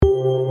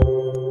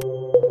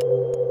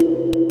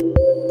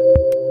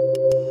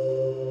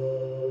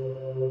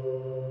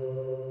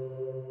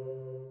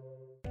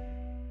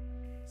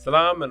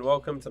Salam and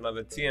welcome to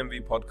another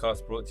TMV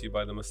podcast brought to you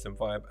by The Muslim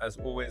Vibe. As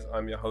always,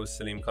 I'm your host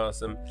Salim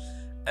Qasim,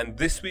 and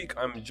this week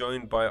I'm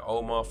joined by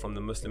Omar from the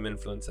Muslim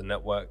Influencer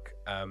Network.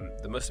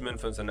 The Muslim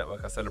Influencer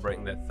Network are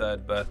celebrating their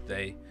third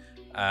birthday,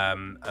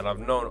 and I've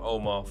known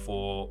Omar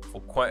for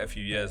quite a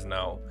few years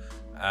now,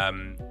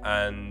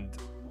 and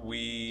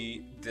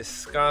we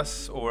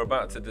discuss, or we're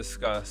about to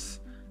discuss,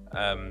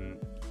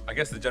 I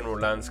guess the general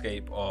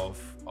landscape of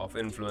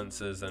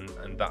influencers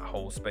and that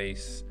whole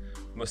space,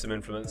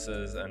 Muslim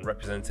influencers and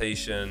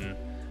representation,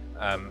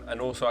 and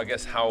also I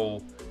guess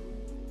how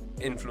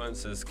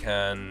influencers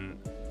can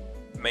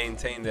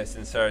maintain their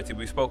sincerity.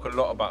 We spoke a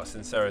lot about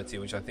sincerity,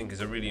 which I think is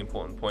a really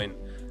important point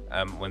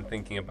when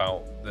thinking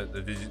about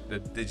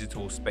the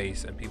digital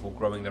space and people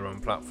growing their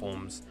own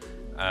platforms,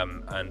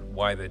 and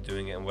why they're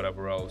doing it and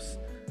whatever else.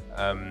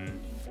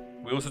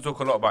 We also talk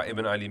a lot about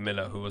Ibn Ali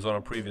Miller, who was on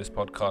a previous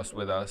podcast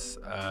with us.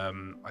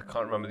 I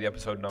can't remember the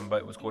episode number.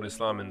 It was called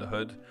Islam in the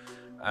Hood.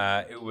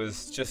 It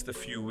was just a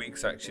few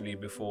weeks actually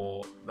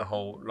before the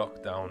whole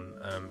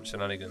lockdown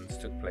shenanigans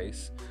took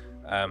place.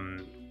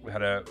 We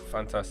had a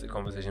fantastic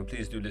conversation.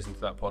 Please do listen to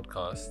that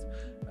podcast.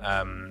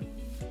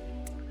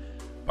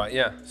 But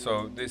yeah,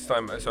 so this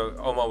time, so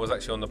Omar was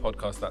actually on the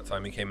podcast that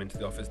time. He came into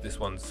the office. This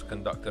one's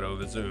conducted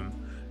over Zoom.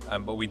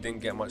 But we didn't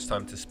get much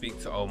time to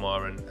speak to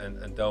Omar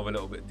and delve a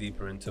little bit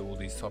deeper into all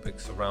these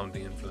topics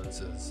surrounding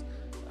influencers.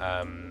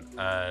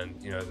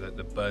 And you know,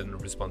 the burden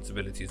of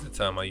responsibility is a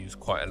term I use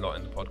quite a lot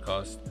in the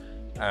podcast,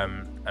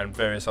 and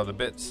various other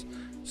bits.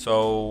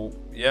 So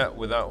yeah,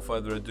 without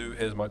further ado,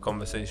 here's my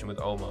conversation with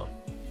Omar.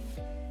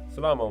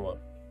 Salam, Omar.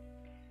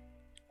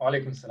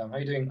 Walaikum salam. How are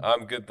you doing?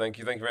 I'm good, thank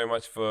you. Thank you very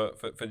much for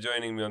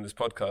joining me on this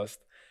podcast.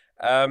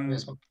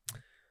 Yes.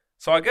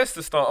 So I guess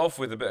to start off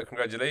with, a bit of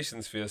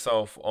congratulations for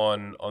yourself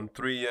on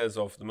 3 years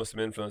of the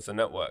Muslim Influencer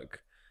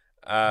Network.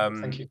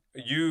 Thank you.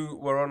 You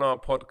were on our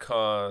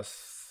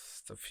podcast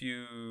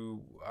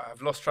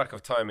I've lost track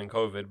of time in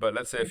COVID, but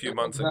let's say a few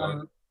months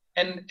ago.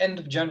 End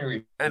of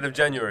January. End of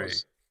January.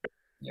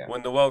 Yeah.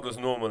 When the world was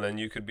normal and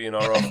you could be in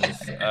our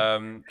office.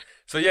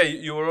 So yeah,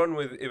 you were on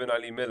with Ibn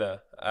Ali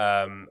Miller,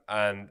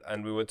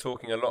 and we were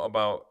talking a lot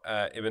about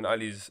Ibn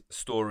Ali's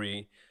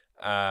story.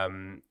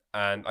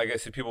 And I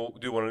guess if people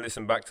do want to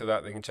listen back to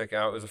that, they can check it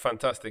out. It was a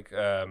fantastic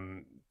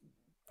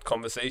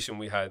conversation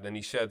we had, and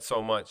he shared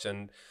so much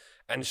and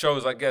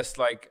shows, I guess,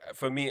 like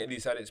for me at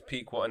least, at its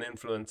peak, what an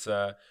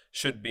influencer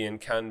should be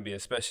and can be,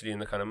 especially in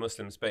the kind of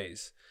Muslim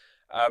space.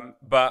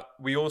 But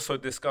we also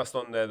discussed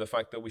on there the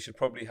fact that we should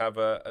probably have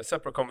a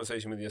separate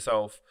conversation with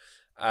yourself,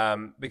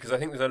 because I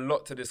think there's a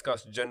lot to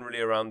discuss generally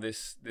around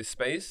this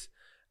space.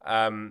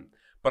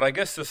 But I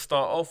guess to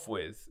start off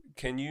with,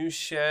 can you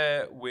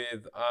share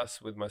with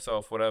us, with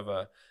myself,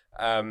 whatever,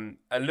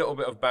 a little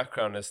bit of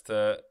background as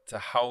to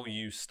how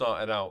you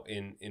started out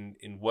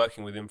in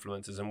working with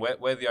influencers and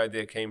where the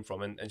idea came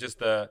from, and just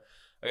the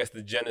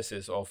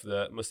genesis of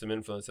the Muslim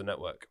Influencer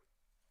Network?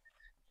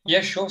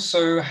 Yeah, sure.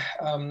 So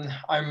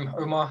I'm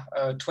Omar,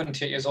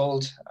 28 years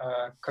old,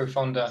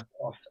 co-founder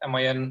of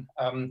MIN.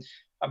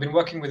 I've been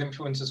working with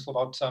influencers for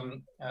about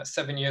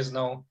 7 years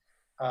now,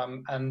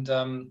 and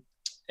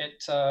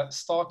it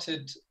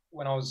started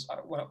when I was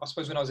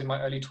in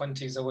my early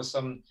 20s. There was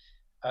some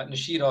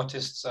nasheed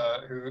artists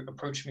who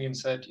approached me and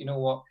said, you know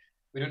what,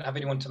 we don't have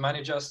anyone to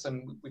manage us,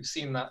 and we've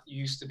seen that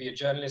you used to be a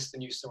journalist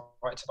and used to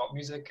write about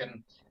music,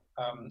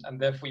 and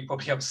therefore you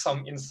probably have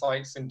some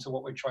insights into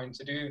what we're trying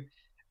to do.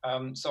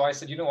 So I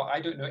said, you know what,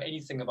 I don't know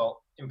anything about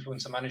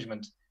influencer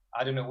management.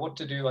 I don't know what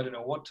to do. I don't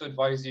know what to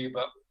advise you,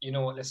 but you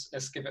know what,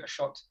 let's give it a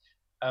shot.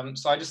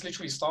 So I just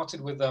literally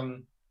started with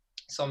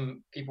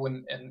some people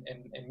in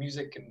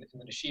music and in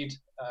the nasheed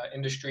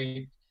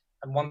industry,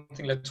 and one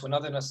thing led to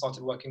another, and I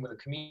started working with a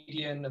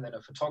comedian and then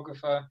a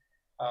photographer,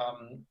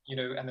 you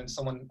know, and then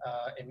someone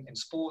in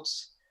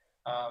sports,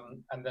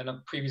 and then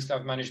previously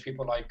I've managed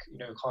people like, you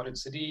know, Khalid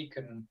Sadiq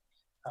and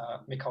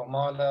Mikhail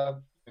Mala,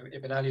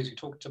 Ibn Ali, as you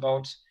talked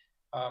about.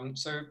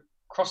 So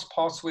cross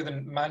paths with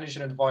and managed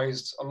and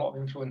advised a lot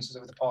of influencers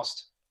over the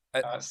past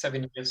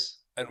 7 years.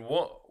 And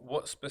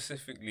what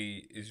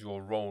specifically is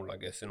your role, I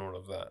guess, in all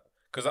of that?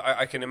 Because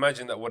I can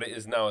imagine that what it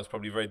is now is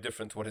probably very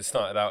different to what it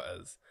started out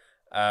as.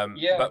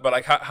 Yeah. But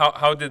like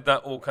how did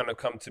that all kind of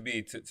come to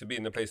be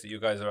in the place that you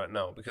guys are at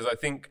now? Because I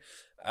think,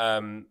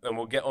 and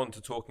we'll get on to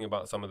talking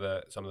about some of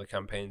the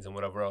campaigns and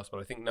whatever else, but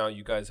I think now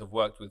you guys have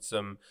worked with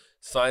some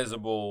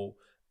sizable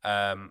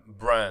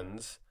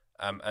brands.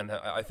 And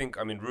I think,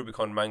 I mean,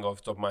 Rubicon Mango off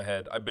the top of my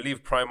head. I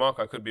believe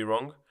Primark, I could be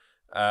wrong.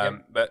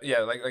 But yeah,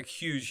 like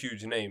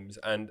huge names.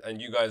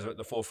 And you guys are at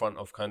the forefront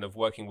of kind of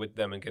working with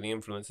them and getting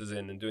influencers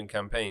in and doing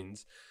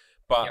campaigns.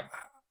 But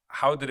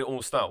how did it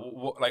all start?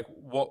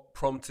 What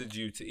prompted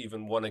you to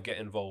even want to get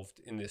involved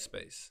in this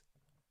space?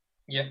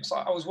 Yeah, so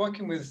I was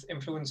working with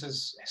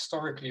influencers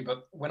historically,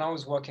 but when I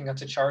was working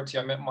at a charity,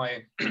 I met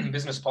my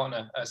business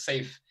partner,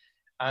 Saif.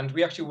 And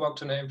we actually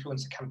worked on an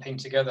influencer campaign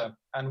together.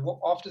 And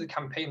after the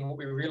campaign, what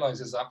we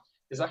realized is that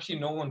there's actually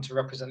no one to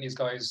represent these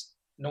guys,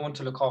 no one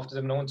to look after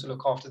them, no one to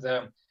look after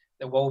their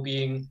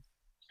well-being,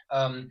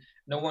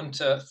 no one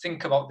to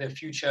think about their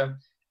future.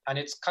 and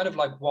it's kind of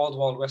like wild,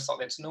 wild west out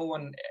there. It's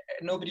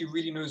nobody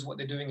really knows what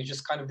they're doing. It's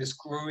just kind of this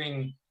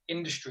growing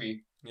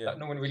industry that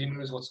no one really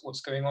knows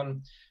what's going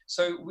on.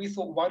 So we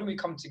thought, why don't we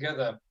come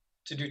together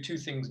to do two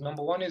things?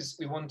 Number one is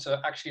we want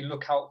to actually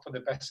look out for the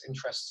best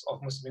interests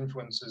of Muslim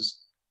influencers,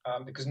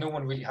 because no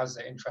one really has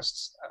their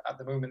interests at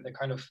the moment. They're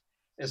kind of,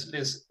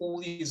 there's all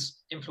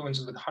these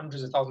influencers with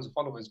hundreds of thousands of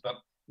followers, but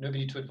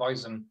nobody to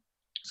advise them.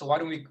 So why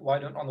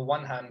don't on the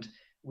one hand,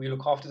 we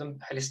look after them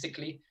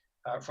holistically,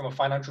 from a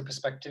financial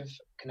perspective,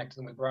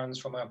 connecting them with brands,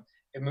 from a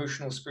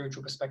emotional,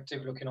 spiritual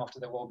perspective, looking after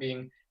their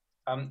well-being.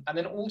 And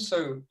then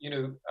also,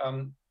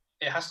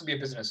 it has to be a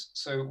business.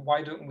 So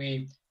why don't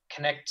we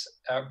connect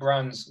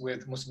brands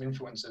with Muslim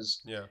influencers?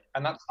 Yeah.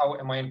 And that's how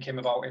MIN came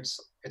about.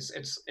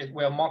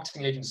 We're a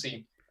marketing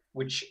agency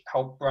which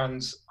help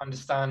brands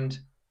understand,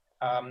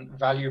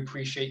 value,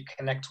 appreciate,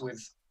 connect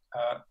with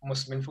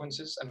Muslim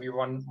influencers, and we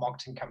run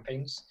marketing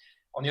campaigns.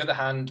 On the other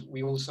hand,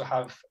 we also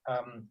have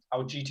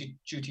our duty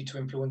to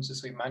influencers.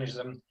 So we manage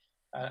them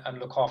and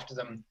look after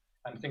them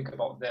and think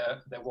about their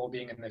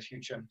well-being and their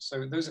future.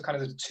 So those are kind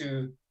of the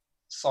two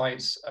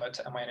sides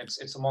to MIN.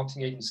 It's a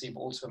marketing agency, but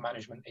also a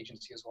management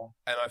agency as well.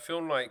 And I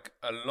feel like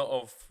a lot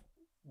of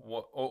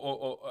what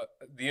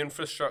the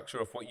infrastructure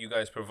of what you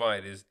guys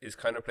provide is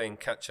kind of playing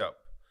catch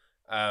up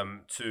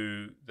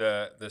to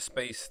the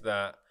space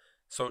that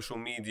social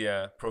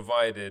media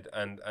provided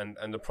and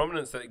the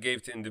prominence that it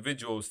gave to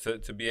individuals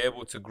to be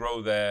able to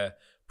grow their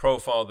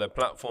profile, their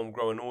platform,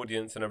 grow an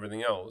audience and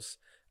everything else.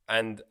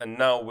 And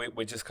now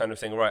we're just kind of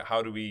saying, right,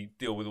 how do we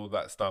deal with all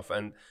that stuff?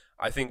 And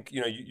I think,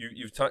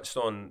 you've touched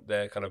on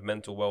their kind of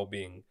mental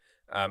well-being.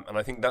 And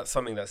I think that's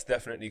something that's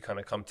definitely kind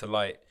of come to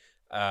light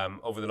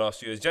over the last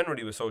few years,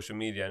 generally with social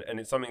media. And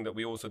it's something that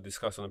we also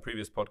discussed on the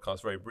previous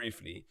podcast very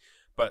briefly.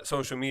 But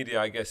social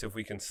media, I guess, if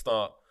we can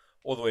start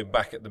all the way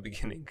back at the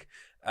beginning,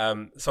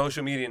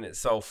 social media in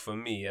itself for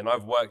me, and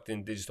I've worked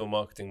in digital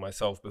marketing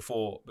myself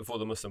before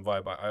the Muslim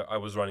Vibe. I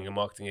was running a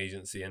marketing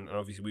agency, and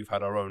obviously we've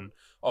had our own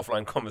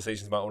offline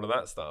conversations about all of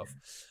that stuff.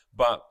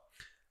 But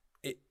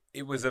it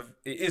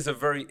is a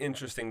very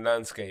interesting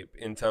landscape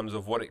in terms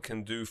of what it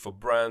can do for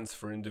brands,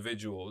 for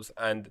individuals,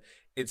 and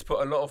it's put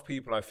a lot of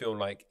people, I feel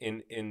like,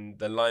 in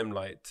the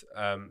limelight,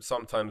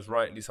 sometimes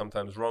rightly,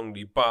 sometimes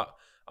wrongly, but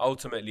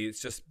ultimately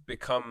it's just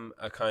become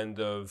a kind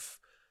of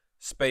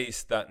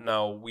space that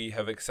now we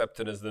have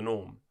accepted as the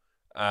norm.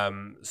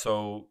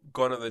 So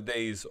gone are the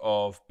days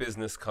of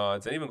business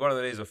cards, and even gone are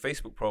the days of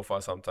Facebook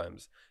profiles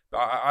sometimes. But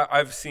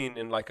I've seen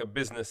in like a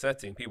business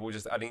setting, people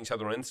just adding each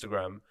other on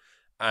Instagram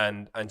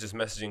and just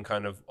messaging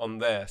kind of on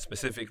there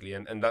specifically,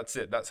 and that's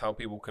it. That's how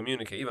people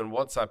communicate. Even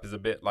WhatsApp is a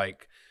bit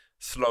like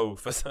slow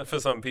for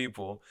some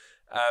people.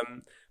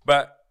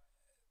 But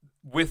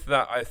with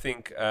that, I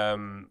think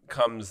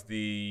comes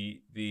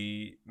the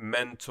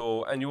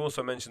mental, and you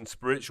also mentioned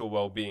spiritual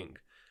well-being.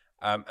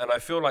 And I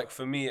feel like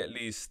for me, at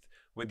least,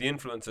 with the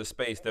influencer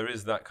space, there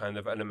is that kind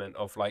of element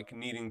of like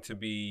needing to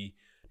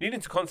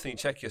constantly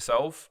check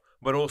yourself,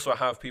 but also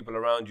have people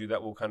around you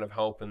that will kind of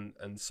help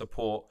and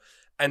support.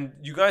 And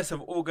you guys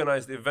have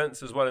organized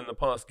events as well in the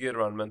past geared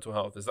around mental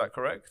health. Is that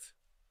correct?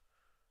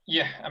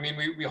 Yeah, I mean,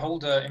 we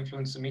hold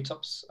influencer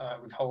meetups.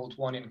 We've held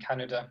one in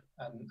Canada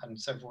and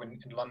several in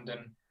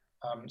London.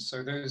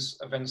 So those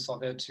events are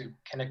there to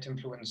connect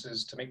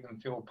influencers, to make them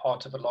feel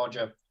part of a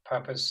larger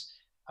purpose,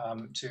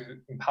 to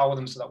empower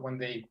them so that when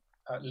they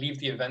leave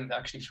the event, they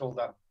actually feel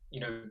that,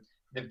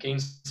 they've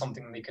gained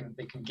something and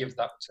they can give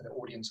that to the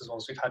audience as well.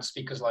 So we've had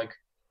speakers like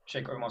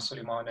Sheikh Omar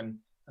Suleiman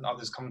and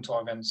others come to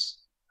our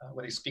events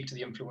where they speak to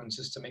the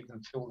influencers to make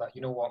them feel that,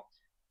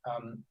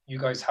 you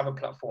guys have a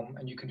platform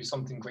and you can do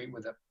something great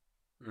with it.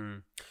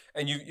 Mm.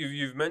 And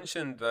you've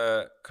mentioned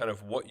kind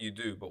of what you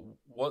do, but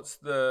what's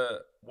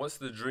the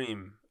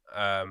dream?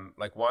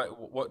 Like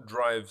what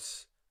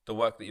drives the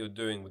work that you're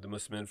doing with the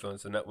Muslim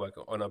Influencer Network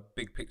on a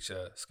big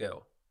picture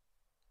scale?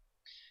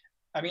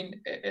 I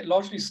mean, it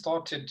largely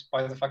started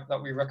by the fact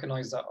that we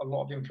recognized that a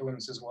lot of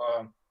influencers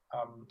were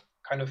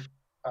kind of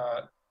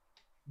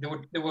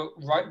they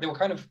were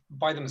kind of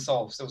by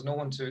themselves. There was no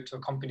one to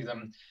accompany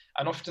them,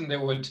 and often they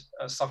would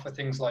suffer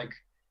things like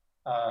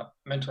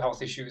mental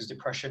health issues,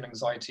 depression,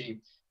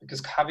 anxiety,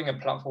 because having a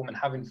platform and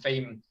having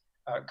fame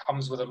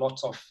comes with a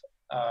lot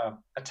of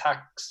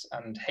attacks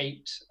and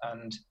hate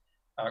and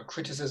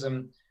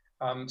criticism.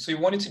 So we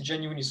wanted to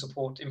genuinely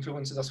support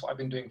influencers. That's what I've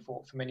been doing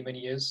for many, many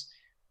years.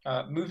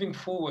 Moving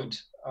forward,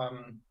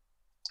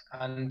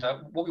 and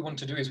what we want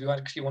to do is we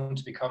actually want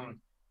to become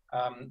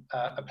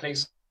a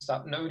place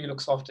that not only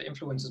looks after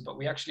influencers, but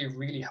we actually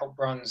really help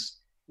brands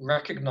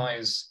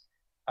recognize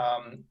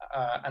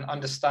and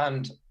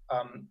understand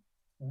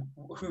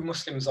who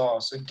Muslims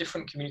are. So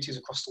different communities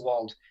across the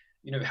world,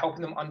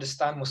 helping them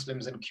understand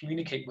Muslims and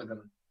communicate with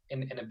them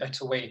in a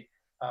better way,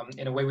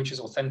 in a way which is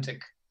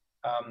authentic,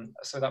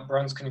 so that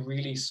brands can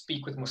really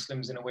speak with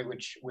Muslims in a way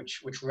which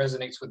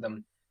resonates with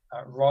them,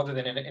 rather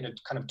than in a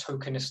kind of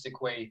tokenistic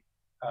way,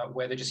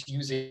 where they're just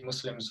using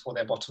Muslims for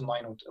their bottom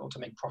line or to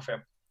make profit.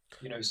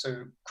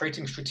 So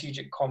creating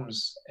strategic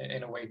comms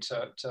in a way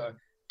to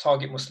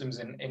target Muslims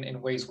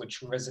in ways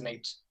which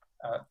resonate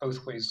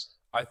both ways.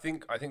 I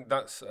think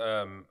that's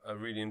a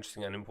really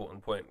interesting and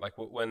important point. Like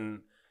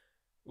when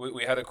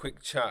we had a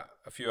quick chat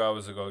a few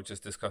hours ago,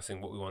 just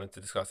discussing what we wanted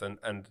to discuss,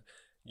 and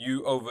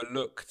you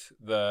overlooked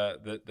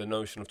the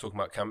notion of talking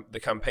about the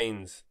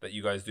campaigns that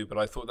you guys do. But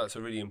I thought that's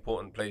a really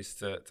important place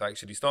to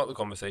actually start the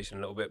conversation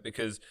a little bit,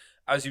 because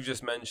as you've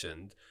just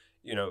mentioned,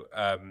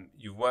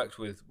 you've worked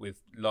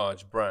with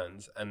large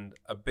brands, and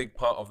a big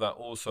part of that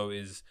also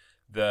is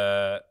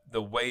the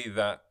way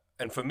that,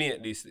 and for me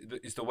at least,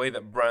 is the way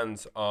that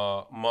brands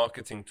are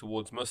marketing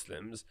towards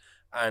Muslims,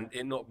 and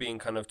it not being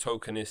kind of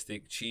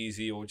tokenistic,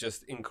 cheesy, or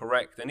just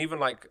incorrect, and even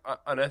like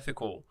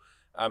unethical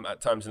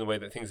at times in the way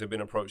that things have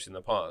been approached in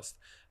the past.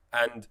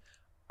 And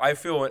I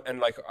feel, and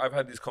like I've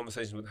had these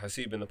conversations with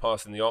Hasib in the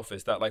past in the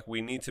office, that like we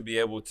need to be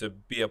able to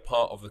be a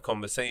part of the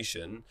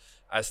conversation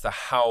as to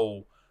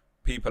how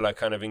people are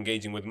kind of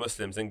engaging with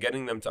Muslims and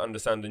getting them to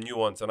understand the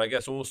nuance. And I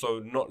guess also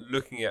not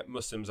looking at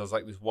Muslims as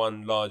like this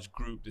one large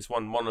group, this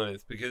one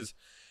monolith, because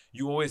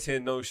you always hear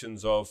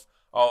notions of,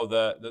 oh,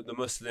 the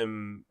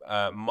Muslim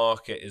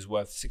market is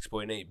worth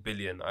 6.8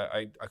 billion.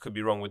 I could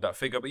be wrong with that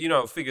figure,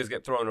 but figures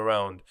get thrown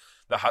around.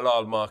 The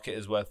halal market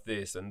is worth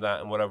this and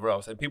that and whatever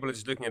else, and people are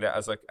just looking at it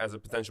as a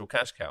potential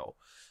cash cow.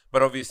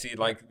 But obviously,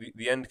 like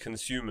the end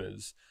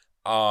consumers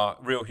are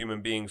real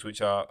human beings,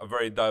 which are a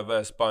very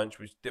diverse bunch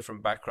with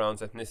different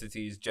backgrounds,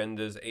 ethnicities,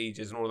 genders,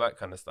 ages, and all that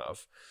kind of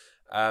stuff.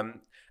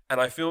 And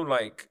I feel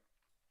like,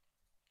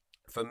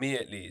 for me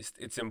at least,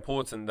 it's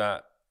important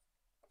that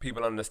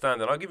people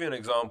understand. And I'll give you an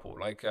example.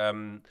 Like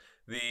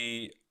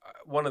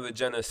one of the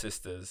Jenner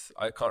sisters,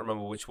 I can't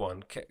remember which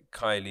one,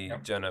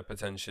 Kylie Jenner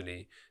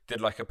potentially,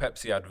 did like a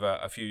Pepsi advert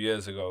a few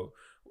years ago.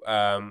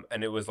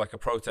 And it was like a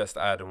protest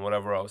ad and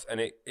whatever else, and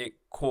it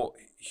caught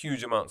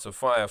huge amounts of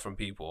fire from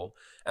people.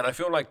 And I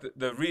feel like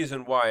the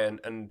reason why,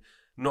 and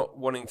not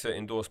wanting to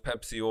endorse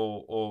Pepsi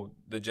or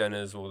the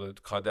Jenners or the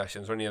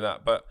Kardashians or any of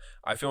that, but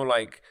I feel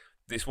like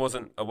this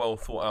wasn't a well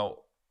thought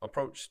out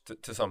approach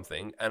to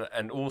something,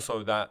 and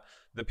also that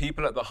the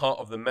people at the heart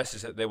of the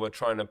message that they were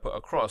trying to put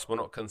across were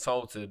not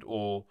consulted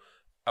or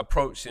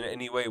approached in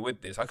any way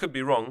with this. I could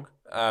be wrong,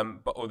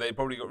 or they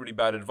probably got really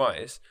bad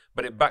advice,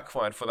 but it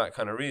backfired for that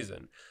kind of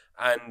reason.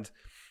 And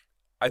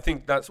I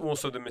think that's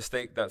also the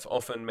mistake that's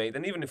often made.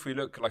 And even if we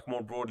look like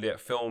more broadly at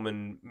film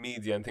and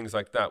media and things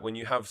like that, when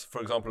you have,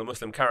 for example, a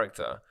Muslim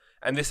character,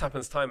 and this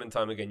happens time and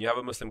time again, you have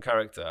a Muslim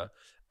character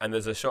and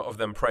there's a shot of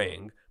them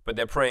praying, but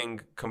they're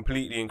praying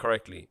completely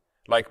incorrectly.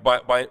 Like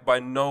by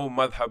no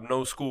madhab,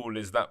 no school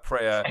is that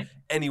prayer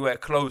anywhere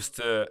close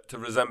to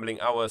resembling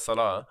our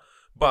salah.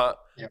 But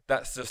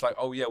that's just like,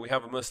 oh yeah, we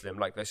have a Muslim,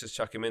 like let's just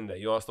chuck him in there.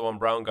 You ask the one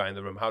brown guy in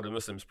the room, how do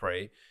Muslims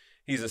pray?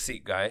 He's a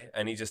Sikh guy,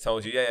 and he just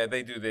tells you, yeah,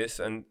 they do this,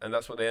 and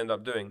that's what they end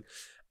up doing.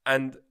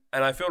 And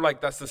I feel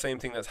like that's the same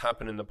thing that's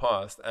happened in the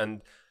past,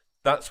 and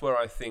that's where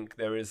I think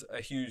there is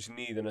a huge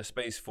need and a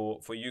space for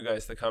you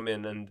guys to come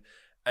in and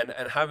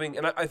having,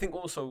 and I think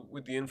also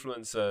with the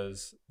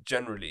influencers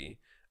generally,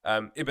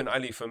 Ibn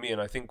Ali for me,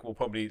 and I think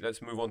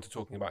let's move on to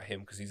talking about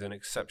him because he's an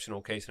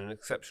exceptional case and an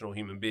exceptional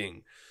human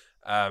being.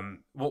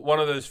 One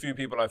of those few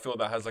people I feel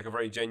that has like a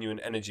very genuine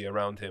energy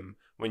around him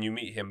when you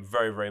meet him,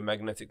 very, very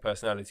magnetic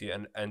personality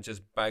and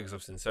just bags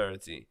of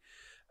sincerity.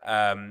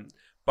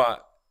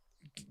 But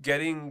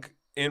getting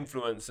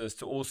influencers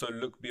to also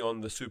look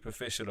beyond the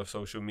superficial of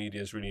social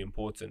media is really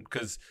important,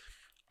 because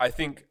I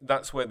think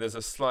that's where there's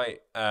a slight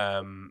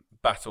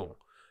battle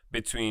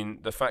between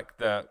the fact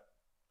that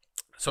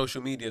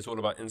social media is all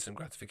about instant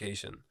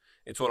gratification.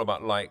 It's all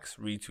about likes,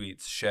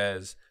 retweets,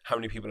 shares, how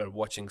many people are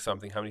watching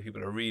something, how many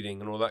people are reading,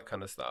 and all that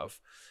kind of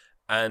stuff.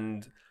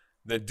 And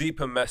the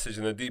deeper message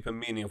and the deeper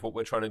meaning of what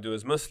we're trying to do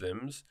as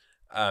Muslims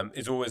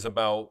is always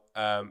about,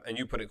 and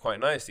you put it quite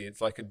nicely,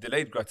 it's like a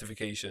delayed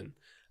gratification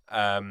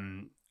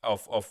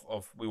of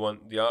we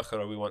want the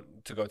akhirah, we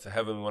want to go to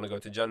heaven, we want to go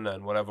to Jannah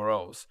and whatever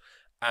else.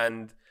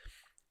 And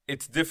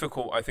it's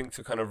difficult, I think,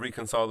 to kind of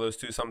reconcile those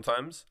two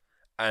sometimes.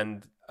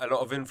 And a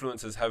lot of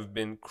influencers have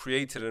been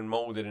created and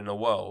molded in a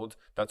world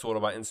that's all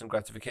about instant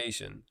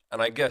gratification. And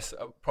I guess,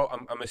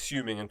 I'm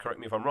assuming, and correct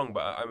me if I'm wrong,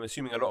 but I'm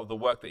assuming a lot of the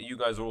work that you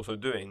guys are also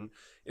doing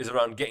is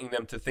around getting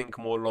them to think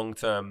more long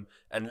term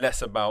and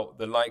less about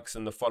the likes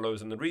and the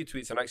follows and the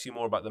retweets, and actually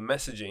more about the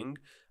messaging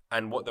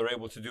and what they're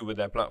able to do with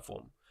their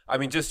platform. I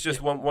mean,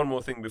 just one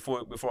more thing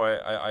before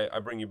I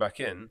bring you back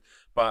in.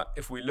 But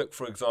if we look,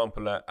 for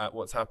example, at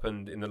what's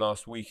happened in the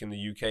last week in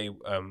the UK,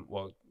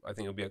 well, I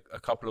think it'll be a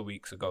couple of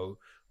weeks ago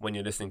when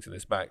you're listening to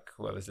this back,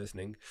 whoever's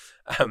listening,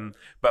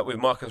 but with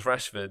Marcus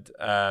Rashford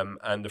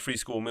and the free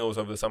school meals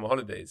over the summer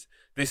holidays.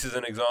 This is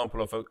an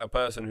example of a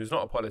person who's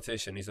not a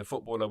politician. He's a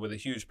footballer with a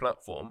huge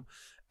platform,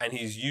 and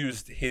he's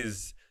used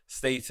his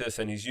status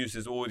and he's used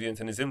his audience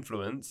and his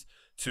influence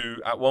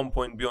to, at one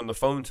point, be on the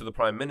phone to the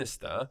Prime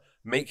Minister,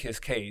 make his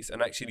case, and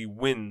actually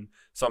win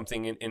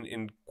something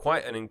in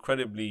quite an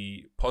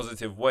incredibly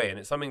positive way. And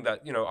it's something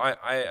that, you know,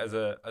 I as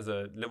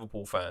a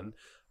Liverpool fan,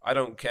 I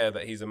don't care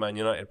that he's a Man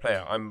United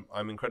player.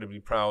 I'm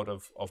incredibly proud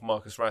of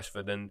Marcus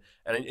Rashford, and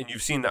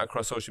you've seen that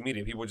across social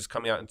media, people just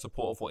coming out in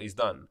support of what he's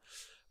done.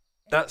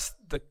 That's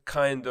the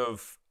kind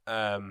of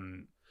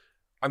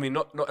I mean,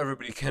 not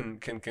everybody can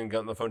get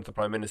on the phone to the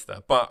Prime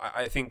Minister, but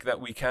I think that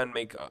we can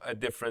make a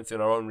difference in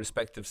our own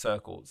respective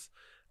circles.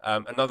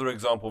 Another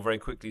example, very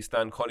quickly,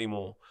 Stan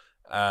Collymore,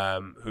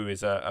 who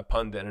is a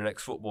pundit and an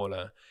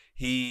ex-footballer.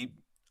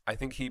 I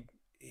think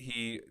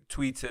he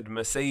tweeted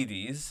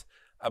Mercedes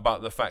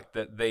about the fact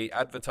that they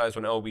advertise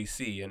on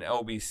LBC, and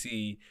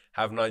LBC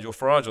have Nigel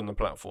Farage on the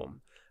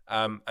platform.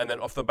 And then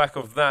off the back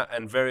of that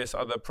and various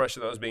other pressure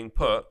that was being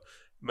put,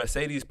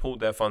 Mercedes pulled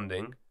their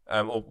funding,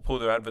 or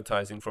pulled their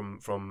advertising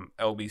from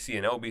LBC,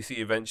 and LBC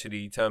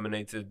eventually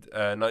terminated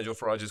Nigel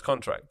Farage's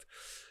contract.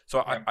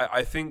 So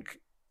I think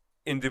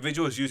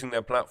individuals using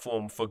their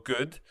platform for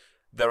good,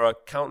 there are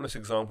countless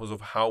examples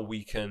of how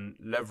we can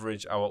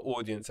leverage our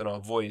audience and our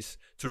voice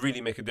to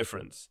really make a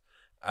difference.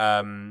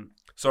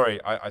 Sorry,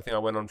 I think I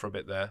went on for a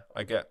bit there.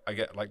 I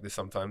get like this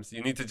sometimes.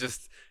 You need to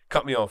just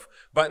cut me off.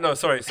 But no,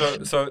 sorry. So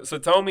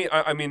tell me.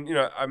 I mean,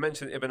 I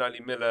mentioned Ibn Ali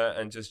Miller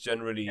and just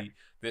generally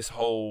this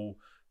whole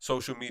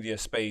social media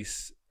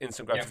space,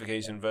 instant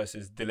gratification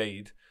versus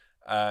delayed.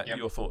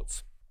 Your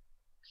thoughts?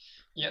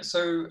 Yeah.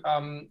 So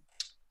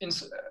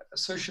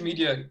social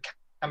media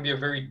can be a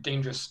very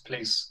dangerous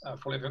place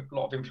for a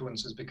lot of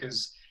influencers,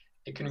 because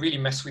it can really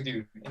mess with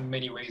you in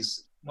many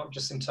ways, not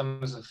just in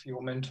terms of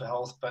your mental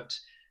health, but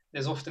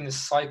there's often this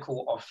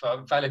cycle of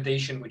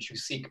validation which you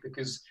seek,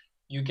 because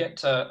you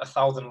get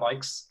 1,000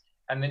 likes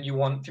and then you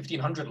want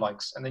 1,500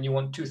 likes and then you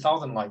want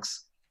 2,000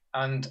 likes.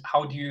 And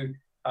how do you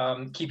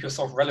keep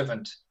yourself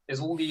relevant? There's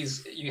all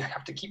these, you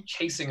have to keep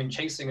chasing and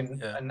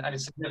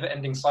it's a never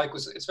ending cycle.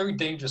 So it's very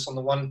dangerous on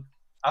the one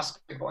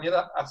aspect, but on the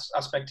other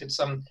aspect, it's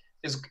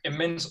there's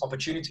immense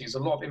opportunities. A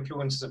lot of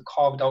influencers have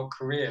carved out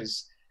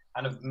careers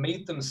and have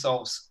made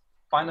themselves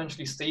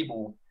financially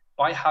stable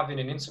by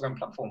having an Instagram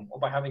platform or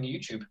by having a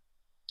YouTube.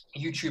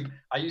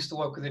 I used to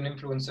work with an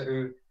influencer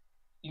who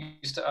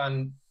used to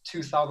earn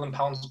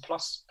 £2,000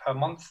 plus per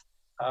month,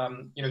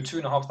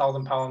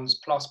 £2,500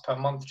 plus per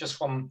month just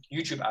from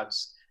YouTube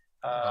ads.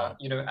 Wow.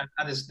 And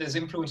there's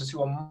influencers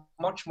who are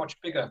much, much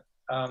bigger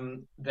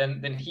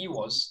than he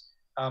was,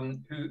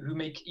 who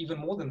make even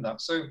more than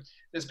that. So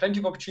there's plenty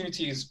of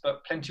opportunities,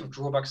 but plenty of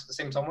drawbacks at the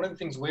same time. One of the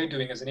things we're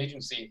doing as an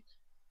agency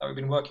that we've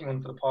been working on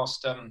for the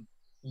past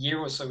year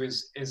or so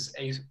is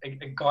a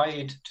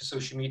guide to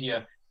social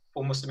media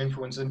for Muslim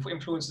influencers and for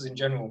influencers in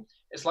general.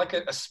 It's like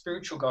a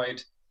spiritual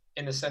guide,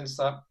 in the sense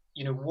that,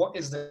 what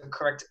is the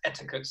correct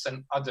etiquettes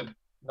and adab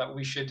that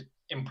we should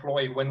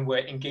employ when we're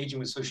engaging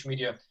with social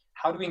media?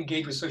 How do we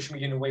engage with social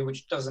media in a way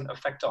which doesn't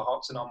affect our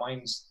hearts and our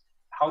minds?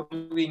 How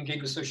do we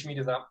engage with social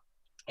media that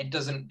it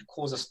doesn't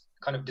cause us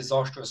kind of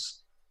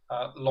disastrous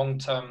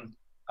long-term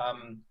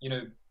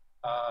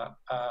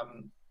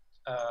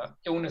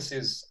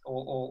illnesses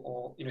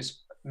or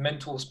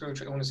mental,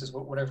 spiritual illnesses,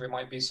 whatever it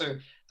might be. So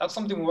that's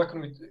something we're working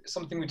with,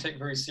 something we take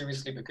very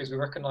seriously, because we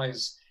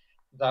recognize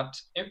that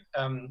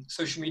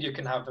social media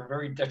can have a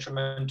very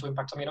detrimental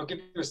impact. I mean, I'll give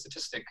you a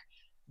statistic.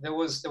 There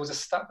was a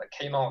stat that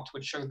came out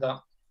which showed that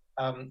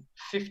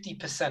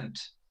 50%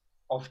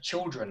 of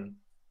children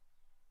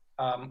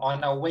are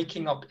now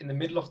waking up in the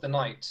middle of the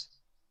night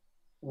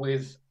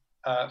with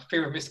the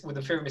fear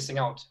of missing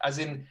out. As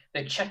in,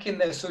 they're checking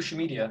their social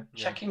media,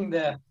 checking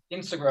their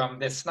Instagram,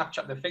 their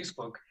Snapchat, their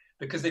Facebook,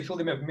 because they feel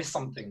they may have missed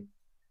something.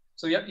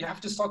 So you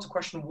have to start to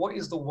question, what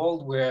is the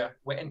world we're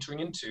entering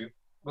into,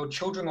 where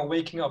children are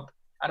waking up,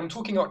 and I'm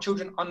talking about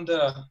children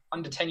under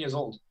 10 years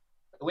old,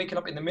 they're waking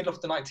up in the middle of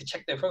the night to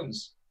check their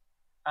phones.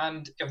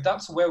 And if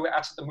that's where we're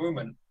at the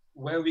moment,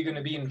 where are we going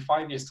to be in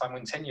 5 years' time or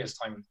in 10 years'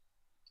 time?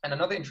 And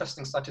another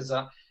interesting stat is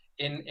that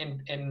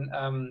in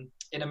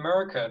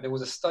America, there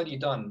was a study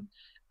done,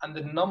 and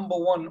the number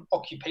one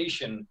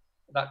occupation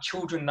that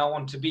children now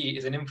want to be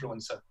is an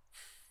influencer.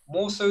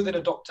 More so than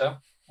a doctor,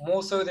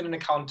 more so than an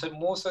accountant,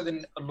 more so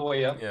than a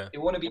lawyer. They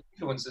want to be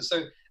influencers.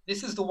 So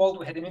this is the world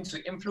we're heading into.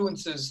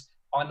 Influencers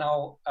are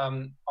now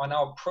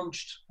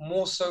approached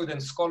more so than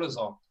scholars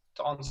are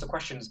to answer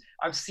questions.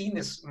 I've seen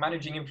this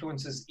managing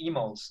influencers'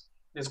 emails.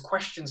 There's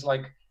questions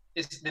like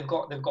this. They've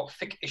got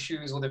fiqh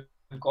issues, or they've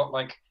got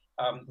like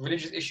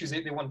religious issues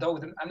they want dealt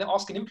with, and they're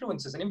asking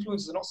influencers, and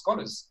influencers are not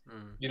scholars.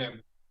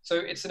 So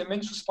it's an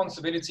immense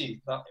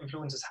responsibility that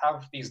influencers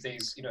have these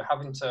days.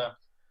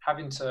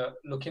 Having to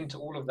look into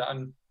all of that.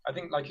 And I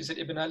think, like you said,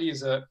 Ibn Ali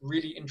is a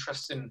really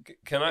interesting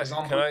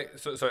example.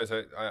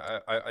 Sorry.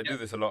 I do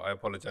this a lot. I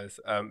apologize.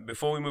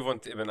 Before we move on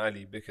to Ibn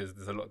Ali, because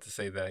there's a lot to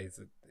say there. He's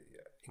an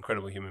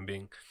incredible human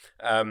being.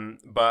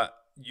 But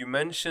you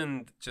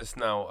mentioned just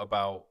now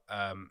about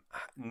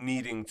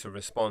needing to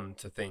respond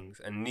to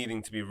things and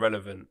needing to be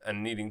relevant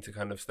and needing to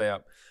kind of stay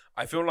up.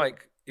 I feel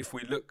like if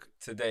we look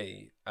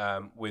today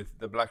with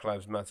the Black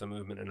Lives Matter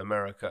movement in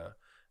America,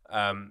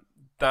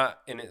 that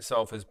in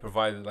itself has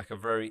provided like a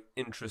very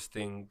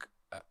interesting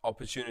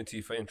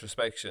opportunity for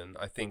introspection,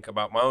 I think,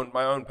 about my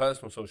own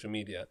personal social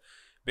media,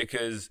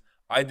 because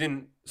we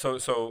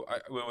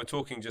were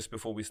talking just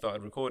before we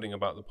started recording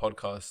about the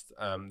podcast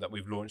that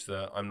we've launched,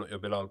 the I'm Not Your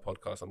Bilal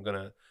podcast. I'm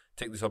gonna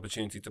take this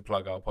opportunity to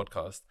plug our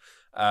podcast.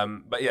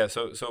 But yeah,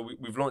 so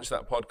we've launched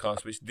that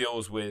podcast, which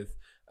deals with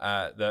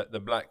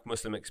the Black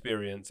Muslim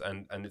experience,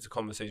 and it's a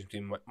conversation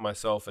between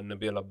myself and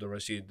Nabil Abdul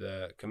Rashid,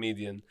 the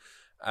comedian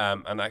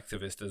and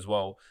activist as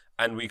well,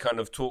 and we kind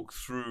of talk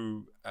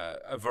through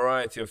a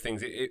variety of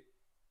things.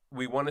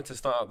 We wanted to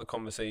start out the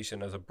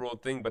conversation as a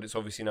broad thing, but it's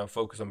obviously now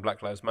focused on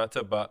Black Lives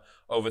Matter, but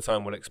over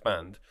time we'll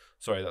expand.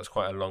 Sorry, that's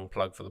quite a long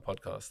plug for the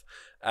podcast.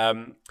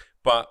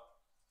 But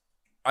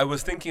I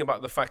was thinking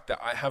about the fact that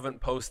I haven't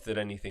posted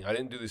anything. I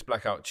didn't do this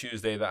Blackout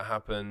Tuesday that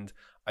happened.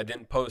 I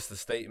didn't post a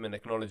statement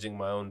acknowledging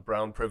my own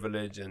brown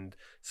privilege and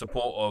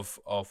support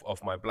of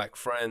my Black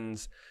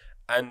friends.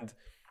 And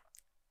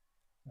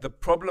the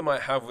problem I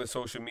have with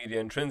social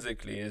media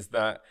intrinsically is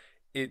that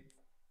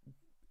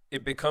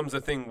it becomes a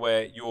thing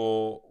where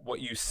what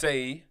you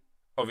say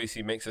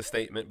obviously makes a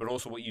statement, but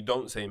also what you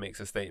don't say makes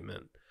a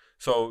statement.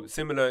 So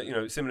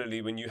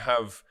similarly, when you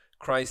have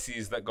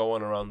crises that go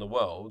on around the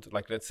world,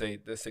 like let's say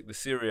the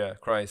Syria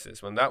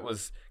crisis, when that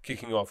was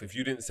kicking off, if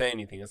you didn't say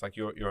anything, it's like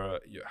you're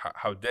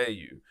how dare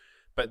you?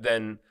 But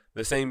then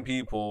the same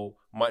people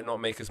might not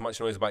make as much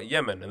noise about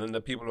Yemen, and then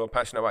the people who are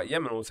passionate about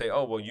Yemen will say,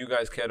 oh well, you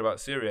guys cared about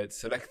Syria, it's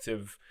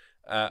selective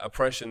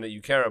oppression that you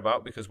care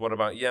about, because what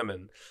about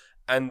Yemen?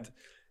 And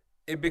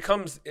it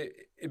becomes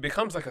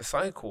like a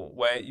cycle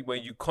where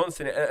you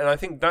constantly, and I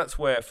think that's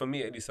where, for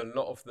me at least, a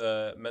lot of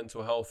the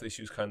mental health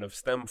issues kind of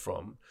stem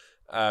from,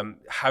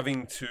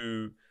 having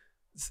to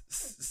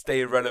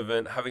stay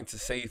relevant, having to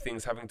say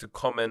things, having to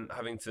comment,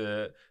 having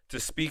to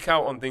speak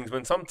out on things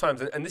when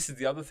sometimes, and this is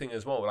the other thing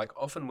as well, like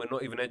often we're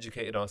not even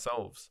educated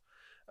ourselves,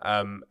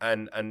 and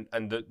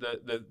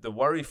the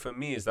worry for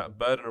me is that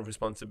burden of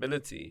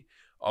responsibility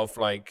of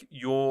like,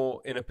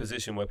 you're in a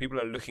position where people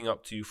are looking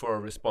up to you for a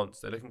response.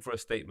 They're looking for a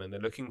statement. They're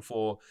looking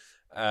for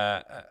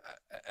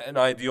an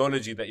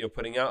ideology that you're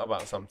putting out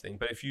about something.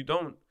 But if you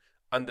don't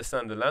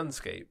understand the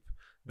landscape,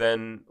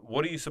 then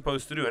what are you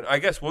supposed to do? And I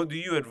guess, what do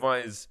you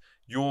advise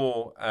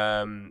your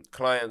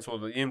clients or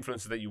the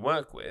influencers that you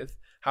work with?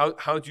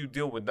 How do you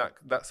deal with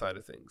that side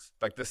of things?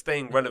 Like the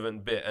staying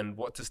relevant bit, and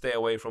what to stay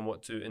away from,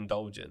 what to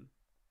indulge in?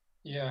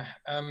 Yeah,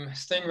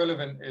 staying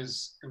relevant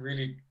is a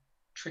really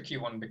tricky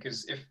one,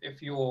 because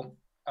if your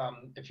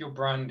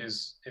brand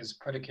is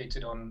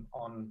predicated on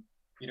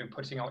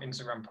putting out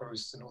Instagram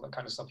posts and all that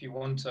kind of stuff, you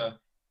want to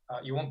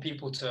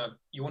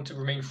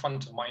remain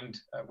front of mind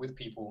with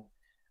people.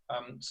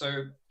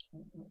 So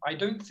I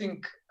don't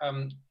think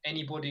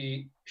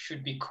anybody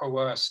should be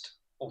coerced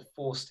or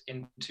forced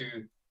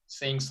into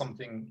saying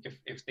something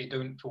if they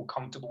don't feel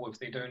comfortable, if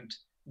they don't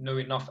know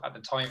enough at the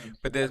time.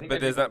 But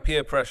there's that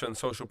peer pressure and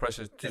social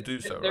pressure to do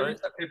so, right?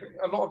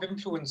 A lot of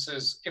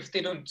influencers, if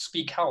they don't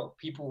speak out,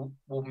 people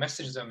will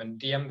message them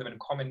and DM them and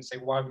comment and say,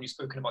 why haven't you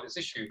spoken about this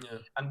issue? Yeah.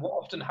 And what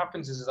often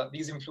happens is that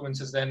these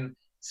influencers then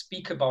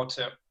speak about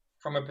it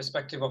from a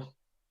perspective of,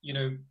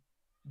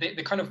 they're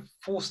kind of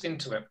forced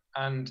into it,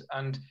 and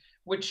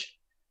which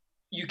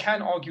you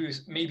can argue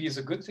maybe is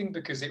a good thing,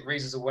 because it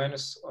raises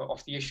awareness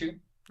of the issue.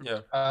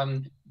 Yeah.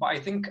 But I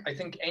think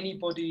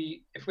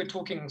anybody, if we're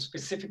talking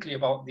specifically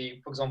about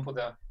for example,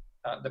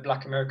 the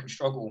Black American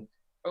struggle,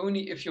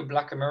 only if you're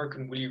Black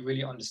American will you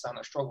really understand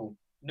that struggle.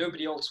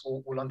 Nobody else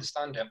will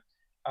understand it.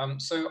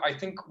 So I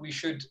think we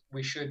should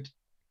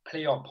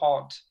play our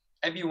part,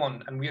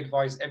 everyone, and we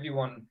advise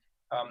everyone.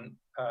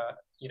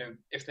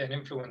 If they're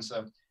an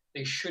influencer,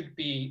 they should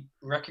be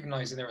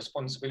recognizing their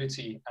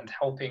responsibility and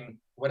helping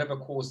whatever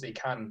cause they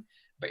can.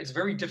 But it's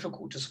very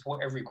difficult to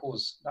support every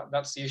cause.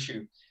 That's the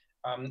issue.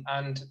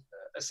 And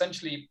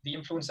essentially, the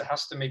influencer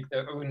has to make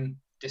their own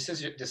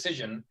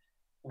decision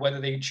whether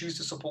they choose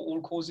to support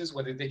all causes,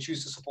 whether they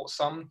choose to support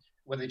some,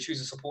 whether they choose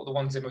to support the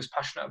ones they're most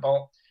passionate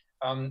about.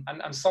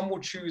 And some will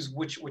choose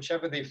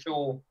whichever they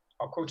feel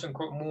are quote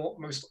unquote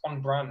most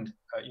on brand,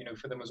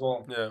 for them as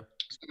well. Yeah.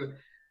 So,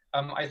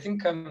 I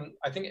think an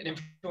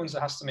influencer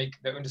has to make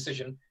their own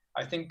decision.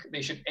 I think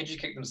they should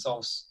educate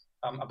themselves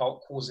about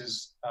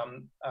causes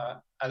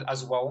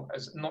as well,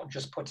 as not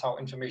just put out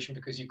information,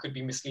 because you could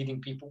be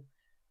misleading people.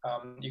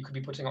 You could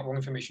be putting out wrong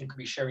information, you could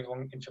be sharing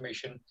wrong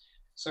information.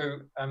 So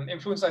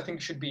influencers, I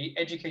think, should be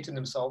educating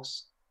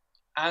themselves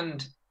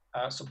and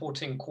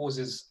supporting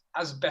causes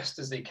as best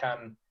as they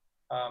can,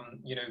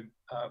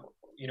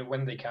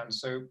 when they can.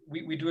 So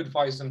we do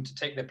advise them to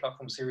take their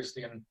platform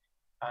seriously and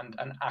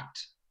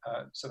act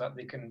so that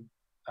they can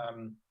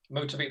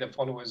motivate their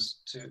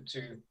followers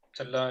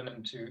to learn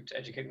and to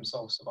educate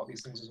themselves about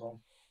these things as well.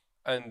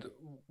 And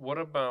what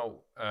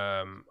about,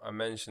 I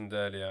mentioned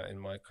earlier in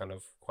my kind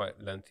of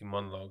quite lengthy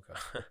monologue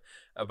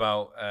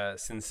about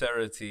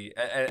sincerity.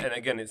 And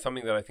again, it's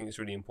something that I think is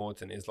really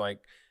important, is like,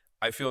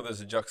 I feel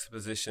there's a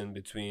juxtaposition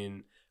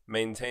between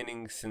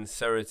maintaining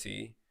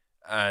sincerity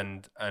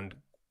and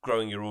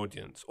growing your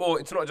audience. Or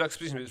it's not a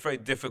juxtaposition, but it's very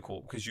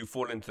difficult, because you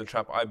fall into the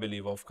trap, I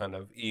believe, of kind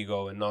of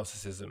ego and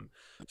narcissism.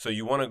 So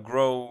you want to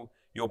grow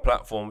your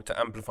platform to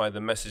amplify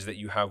the message that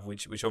you have,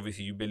 which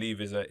obviously you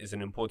believe is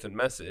an important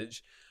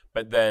message.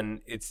 But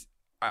then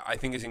I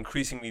think it's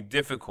increasingly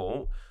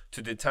difficult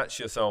to detach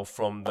yourself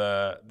from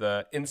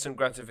the instant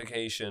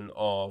gratification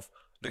of,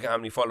 look at how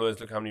many followers,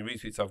 look how many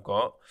retweets I've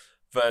got,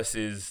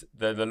 versus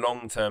the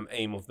long-term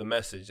aim of the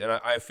message. And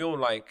I feel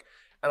like,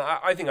 and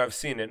I think I've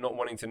seen it, not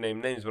wanting to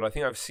name names, but I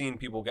think I've seen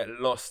people get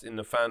lost in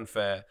the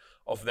fanfare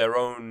of their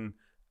own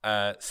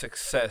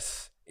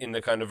success in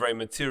the kind of very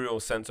material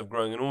sense of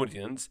growing an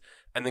audience,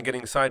 and then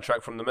getting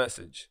sidetracked from the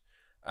message.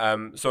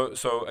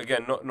 So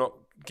again, not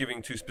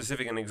giving too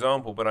specific an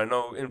example, but I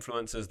know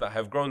influencers that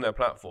have grown their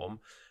platform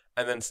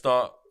and then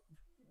start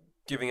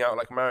giving out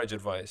like marriage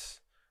advice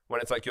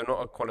when it's like, you're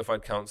not a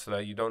qualified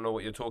counselor, you don't know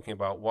what you're talking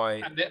about. Why?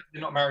 And they're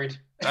not married.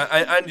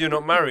 And you're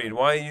not married.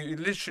 Why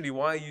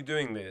are you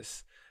doing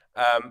this?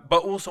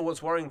 But also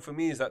what's worrying for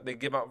me is that they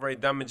give out very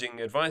damaging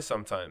advice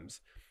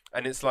sometimes.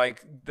 And it's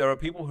like, there are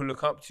people who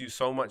look up to you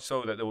so much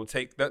so that they will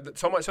take that,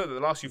 so much so that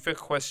they'll ask you 5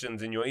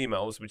 questions in your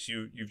emails, which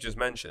you've just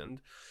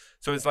mentioned.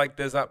 So it's like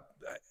there's that,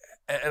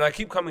 and I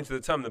keep coming to the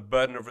term, the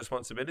burden of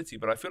responsibility,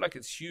 but I feel like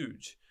it's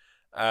huge.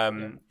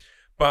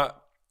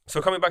 But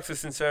so coming back to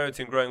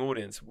sincerity and growing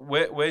audience,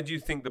 where do you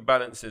think the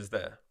balance is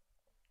there?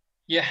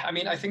 Yeah, I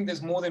mean, I think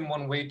there's more than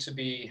one way to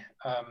be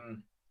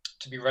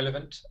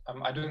relevant.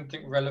 I don't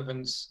think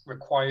relevance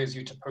requires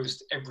you to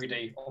post every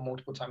day or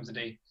multiple times a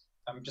day.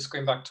 Just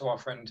going back to our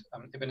friend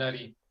Ibn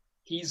Ali,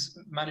 he's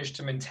managed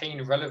to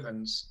maintain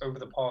relevance over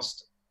the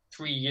past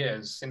 3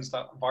 years since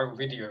that viral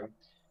video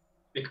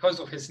because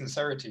of his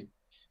sincerity.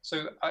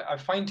 So I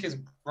find his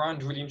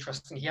brand really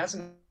interesting. He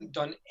hasn't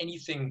done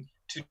anything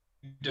to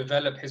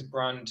develop his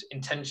brand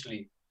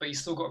intentionally, but he's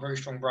still got a very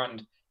strong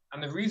brand.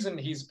 And the reason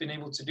he's been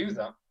able to do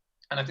that,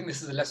 and I think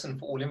this is a lesson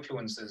for all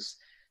influencers,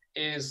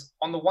 is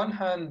on the one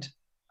hand,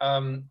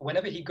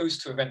 whenever he goes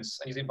to events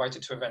and he's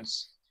invited to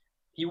events,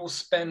 he will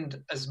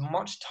spend as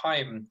much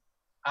time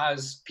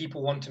as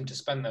people want him to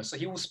spend there. So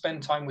he will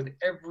spend time with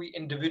every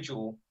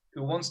individual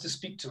who wants to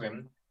speak to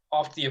him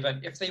after the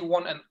event. If they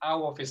want an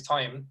hour of his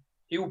time,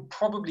 he will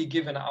probably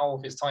give an hour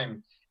of his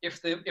time.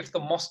 If the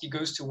mosque he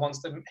goes to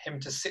wants him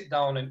to sit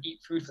down and eat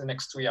food for the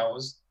next 3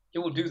 hours, he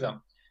will do that.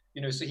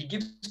 So he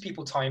gives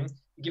people time,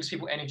 he gives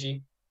people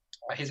energy,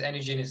 his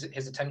energy and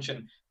his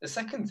attention. The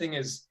second thing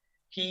is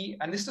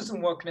and this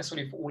doesn't work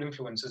necessarily for all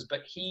influencers,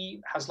 but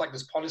he has like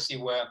this policy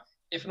where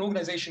if an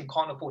organization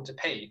can't afford to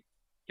pay,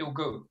 he'll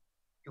go.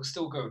 He'll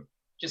still go.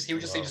 He'll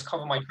just say, just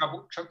cover my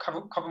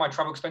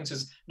travel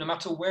expenses, no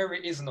matter where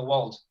it is in the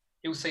world.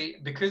 He'll say,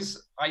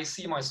 because I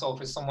see myself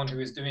as someone who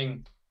is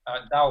doing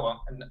dawah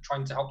and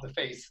trying to help the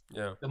faith.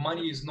 Yeah. The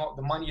money is not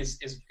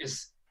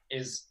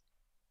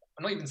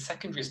even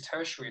secondary, it's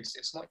tertiary.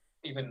 It's not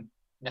even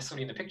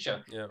necessarily in the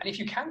picture. Yeah. And if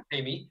you can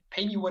pay me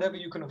whatever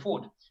you can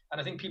afford.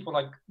 And I think people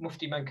like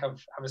Mufti Menk have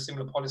a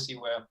similar policy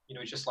where,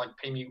 it's just like,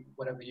 pay me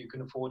whatever you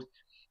can afford.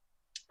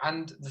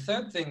 And the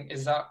third thing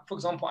is that, for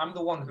example, I'm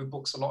the one who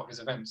books a lot of his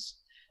events.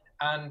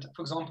 And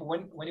for example,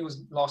 when he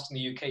was last in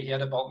the UK, he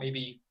had about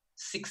maybe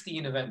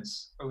 16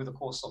 events over the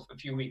course of a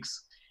few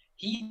weeks.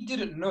 He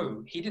didn't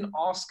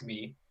ask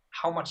me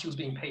how much he was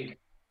being paid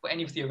for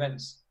any of the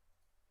events.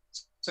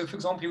 So for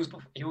example,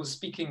 he was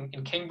speaking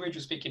in Cambridge, he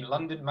was speaking in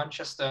London,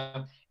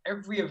 Manchester.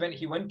 Every event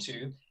he went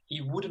to,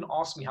 he wouldn't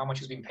ask me how much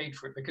he was being paid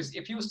for it, because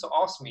if he was to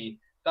ask me,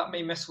 that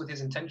may mess with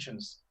his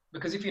intentions.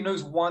 Because if he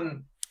knows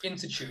one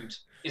institute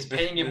is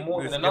paying him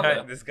more than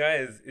another. This guy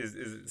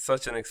is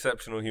such an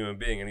exceptional human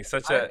being, and he's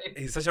such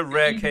a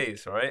rare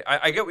case, right?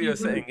 I get what you're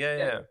saying.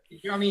 Yeah. You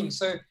know what I mean?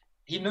 So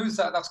he knows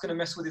that that's going to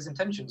mess with his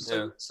intentions.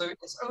 So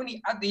it's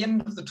only at the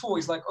end of the tour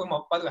he's like,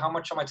 Omar, by the way, how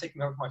much am I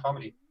taking home for my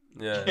family?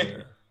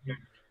 Yeah.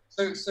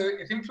 So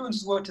if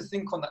influencers were to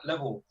think on that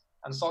level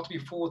and start to be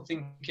forward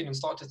thinking and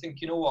start to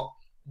think, you know what,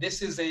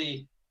 this is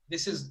a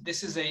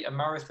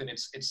marathon.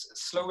 It's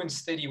slow and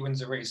steady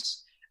wins a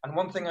race. And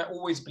one thing I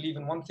always believe,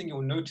 and one thing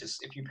you'll notice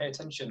if you pay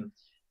attention,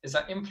 is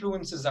that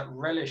influencers that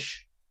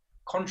relish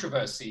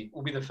controversy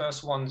will be the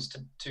first ones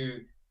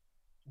to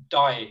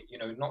die.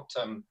 Not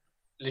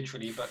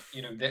literally, but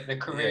their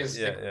careers.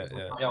 Die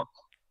out.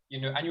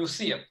 And you'll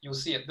see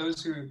it.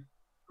 Those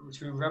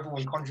who revel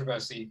in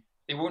controversy,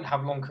 they won't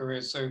have long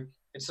careers. So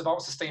it's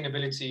about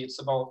sustainability.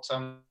 It's about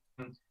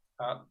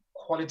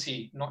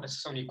quality, not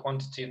necessarily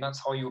quantity, and that's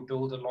how you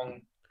build a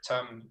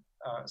long-term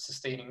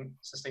sustaining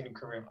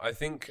career. I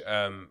think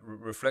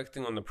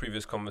reflecting on the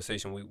previous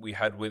conversation we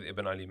had with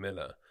Ibn Ali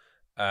Miller,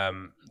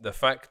 the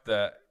fact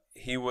that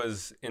he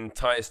was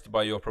enticed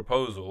by your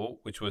proposal,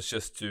 which was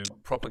just to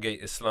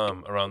propagate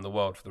Islam around the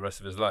world for the rest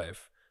of his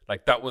life,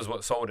 like that was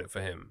what sold it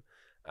for him.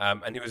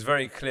 And he was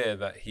very clear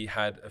that he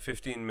had a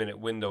 15-minute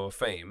window of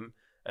fame,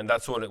 and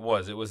that's all it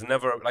was. It was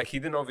never like, he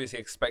didn't obviously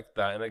expect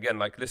that. And again,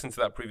 like, listen to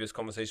that previous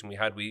conversation we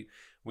had.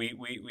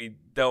 We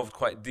delved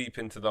quite deep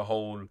into the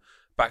whole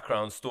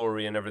background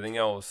story and everything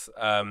else.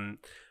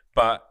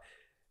 But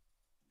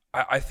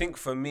I think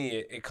for me,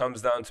 it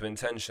comes down to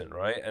intention,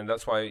 right? And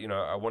that's why,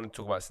 I want to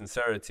talk about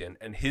sincerity.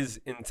 And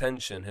his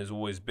intention has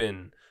always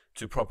been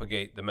to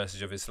propagate the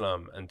message of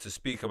Islam and to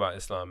speak about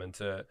Islam and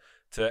to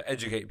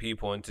educate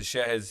people and to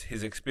share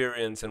his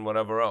experience and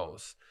whatever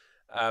else.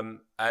 And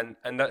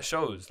that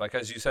shows, like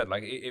as you said,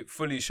 like it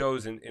fully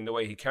shows in the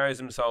way he carries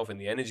himself and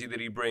the energy that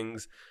he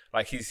brings.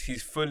 Like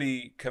he's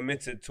fully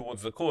committed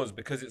towards the cause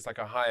because it's like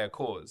a higher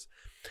cause.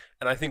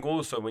 And I think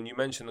also when you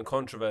mention the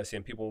controversy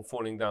and people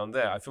falling down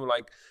there, I feel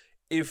like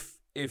if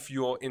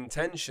your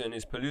intention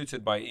is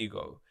polluted by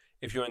ego,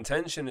 if your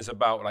intention is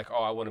about like,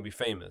 oh, I want to be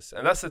famous,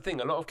 and that's the thing,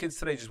 a lot of kids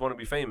today just want to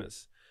be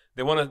famous.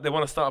 They want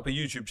to start up a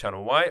YouTube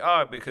channel.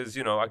 Why? Because,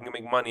 you know, I can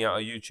make money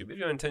out of YouTube. If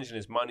your intention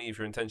is money, if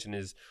your intention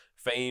is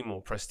fame or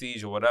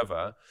prestige or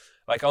whatever,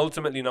 like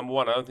ultimately, number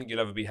one, I don't think you'll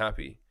ever be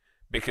happy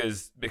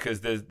because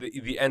there's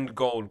the end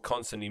goal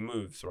constantly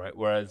moves, right?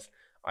 Whereas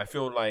I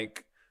feel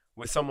like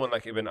with someone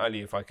like Ibn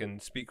Ali, if I can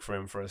speak for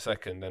him for a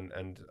second,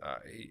 and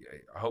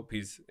I hope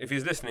if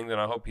he's listening, then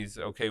I hope he's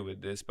okay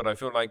with this. But I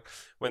feel like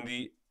when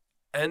the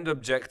end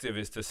objective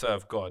is to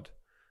serve God,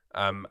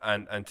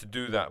 and to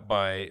do that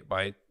by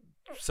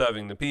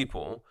serving the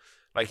people,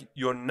 like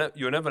you're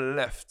never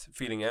left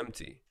feeling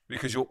empty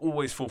because you're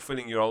always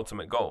fulfilling your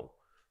ultimate goal.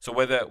 So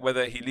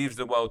whether he leaves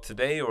the world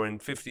today or in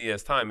 50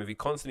 years time, if he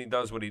constantly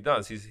does what he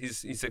does,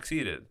 he's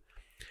succeeded.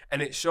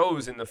 And it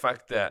shows in the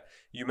fact that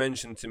you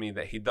mentioned to me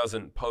that he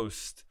doesn't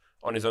post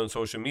on his own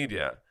social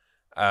media,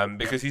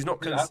 because he's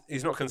not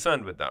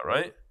concerned with that,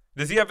 right?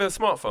 Does he have a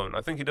smartphone?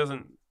 I think he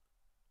doesn't.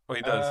 Or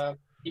he does.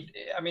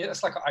 I mean,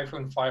 it's like an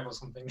iPhone 5 or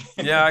something.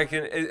 Yeah, I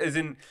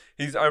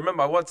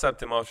remember I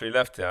WhatsApped him after he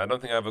left here. I don't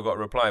think I ever got a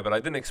reply, but I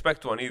didn't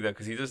expect one either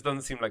because he just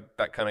doesn't seem like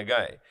that kind of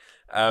guy.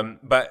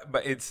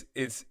 But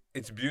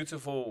it's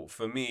beautiful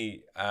for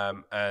me,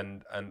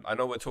 and I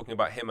know we're talking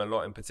about him a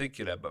lot in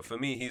particular, but for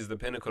me, he's the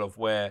pinnacle of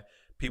where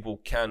people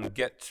can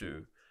get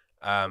to.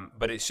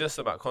 But it's just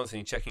about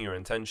constantly checking your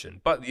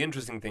intention. But the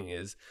interesting thing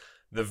is,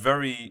 the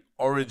very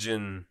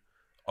origin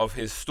of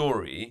his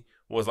story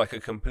was like a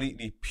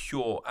completely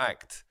pure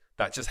act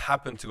that just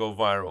happened to go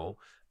viral,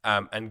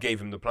 and gave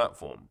him the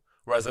platform.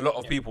 Whereas a lot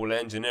of people will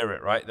engineer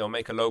it, right? They'll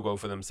make a logo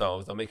for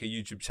themselves. They'll make a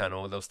YouTube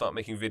channel. They'll start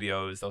making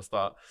videos. They'll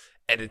start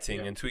editing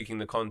and tweaking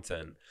the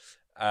content.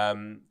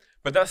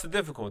 But that's the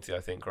difficulty,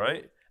 I think,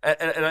 right?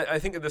 And I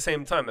think at the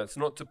same time, that's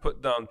not to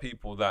put down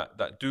people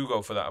that do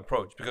go for that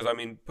approach. Because, I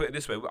mean, put it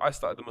this way, I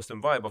started the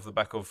Muslim Vibe off the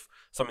back of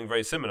something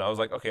very similar. I was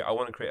like, okay, I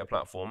want to create a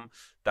platform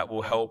that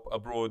will help a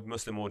broad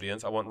Muslim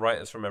audience. I want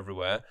writers from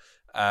everywhere.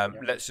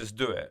 Let's just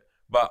do it.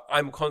 But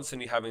I'm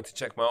constantly having to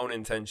check my own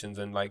intentions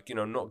and, like, you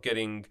know, not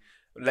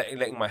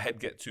letting my head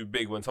get too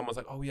big when someone's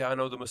like, oh yeah, I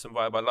know the Muslim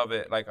Vibe, I love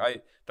it. Like,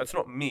 that's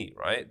not me,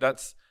 right?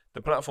 That's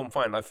the platform.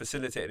 Fine, I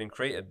facilitated and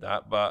created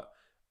that, but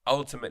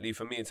ultimately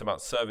for me, it's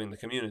about serving the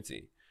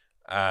community.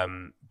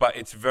 But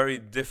it's very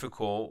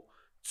difficult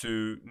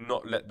to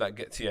not let that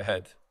get to your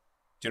head.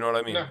 Do you know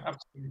what I mean? No,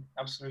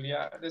 absolutely.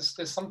 Yeah, there's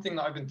something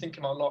that I've been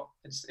thinking about a lot.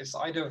 It's the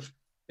idea of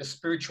the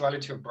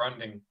spirituality of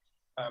branding,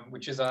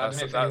 which is that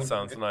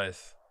sounds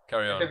nice.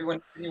 Carry on. I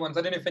don't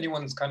know if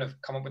anyone's kind of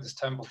come up with this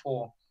term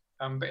before,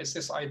 but it's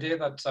this idea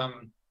that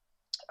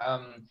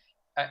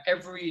at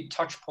every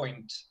touch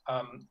point,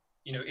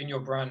 you know, in your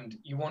brand,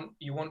 you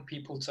want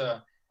people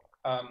to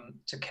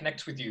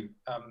connect with you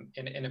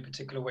in a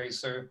particular way.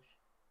 So,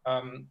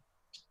 and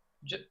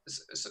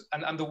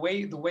the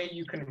way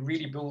you can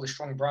really build a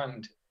strong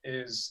brand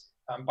is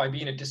by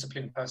being a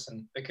disciplined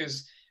person.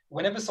 Because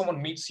whenever someone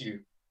meets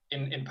you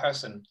in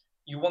person,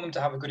 you want them to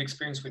have a good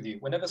experience with you.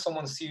 Whenever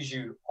someone sees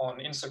you on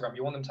Instagram,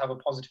 you want them to have a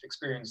positive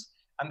experience.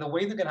 And the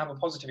way they're going to have a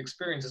positive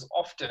experience is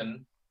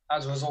often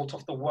as a result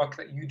of the work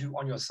that you do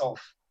on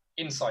yourself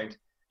inside,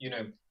 you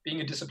know,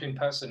 being a disciplined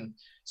person.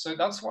 So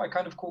that's what I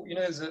kind of call, you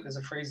know, there's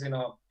a phrase in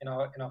our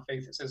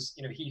faith that says,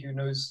 you know, he who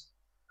knows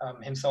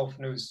himself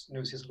knows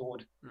his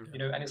Lord. You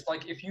know, and it's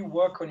like, if you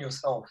work on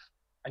yourself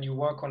and you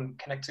work on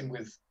connecting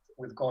with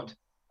God,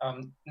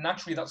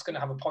 naturally that's going to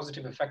have a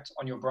positive effect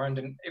on your brand.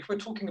 And if we're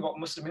talking about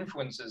Muslim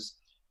influencers,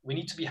 we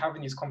need to be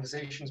having these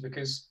conversations,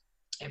 because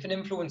if an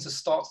influencer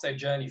starts their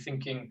journey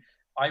thinking,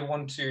 I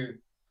want to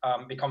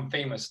become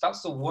famous,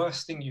 that's the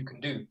worst thing you can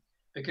do.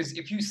 Because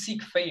if you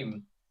seek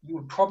fame, you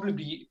would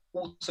probably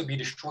also be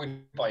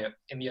destroyed by it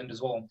in the end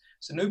as well.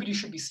 So nobody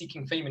should be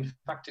seeking fame. In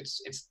fact,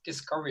 it's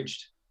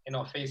discouraged in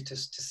our faith to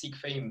seek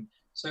fame.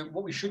 So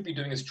what we should be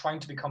doing is trying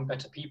to become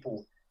better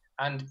people.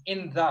 And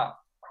in that,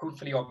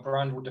 hopefully our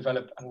brand will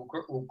develop and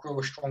we'll grow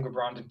a stronger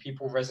brand and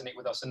people resonate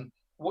with us. And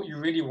what you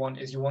really want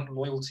is, you want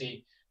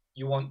loyalty,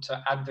 you want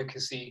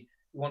advocacy,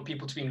 you want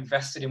people to be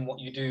invested in what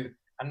you do.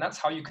 And that's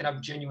how you can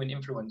have genuine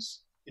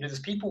influence. You know,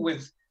 there's people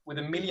with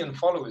 1 million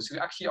followers who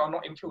actually are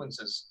not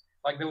influencers.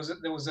 Like there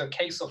was a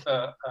case of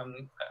a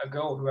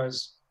girl who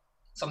has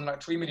something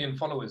like 3 million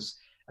followers,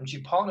 and she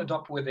partnered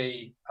up with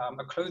a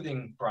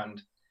clothing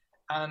brand,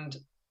 and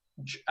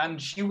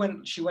she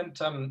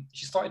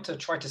started to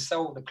try to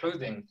sell the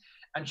clothing,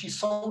 and she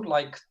sold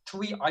like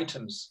 3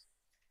 items.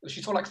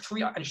 She sold like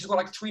 3, and she's got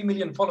like 3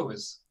 million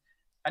followers,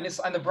 and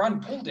the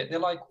brand pulled it. They're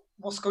like,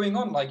 what's going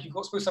on? Like,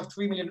 you're supposed to have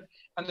 3 million,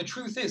 and the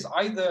truth is,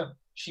 either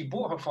she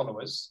bought her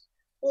followers,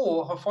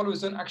 or her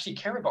followers don't actually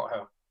care about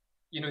her.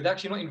 You know, they're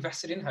actually not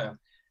invested in her.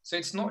 So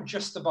it's not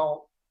just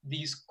about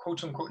these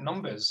quote unquote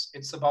numbers.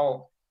 It's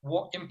about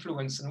what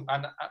influence and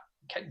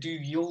do you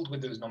yield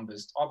with those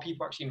numbers? Are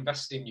people actually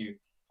invested in you?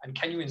 And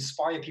can you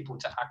inspire people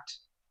to act?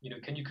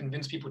 Can you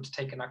convince people to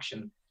take an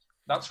action?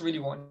 That's really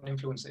what an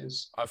influencer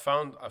is. I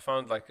found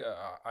like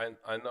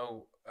I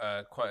know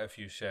quite a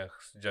few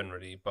sheikhs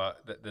generally,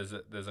 but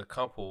there's a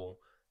couple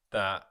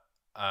that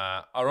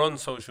are on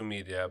social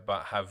media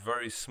but have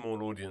very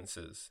small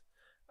audiences.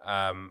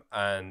 And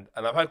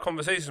I've had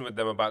conversations with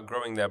them about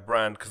growing their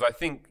brand, because I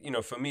think,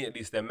 for me at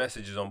least, their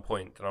message is on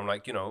point, and I'm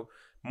like,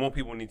 more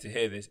people need to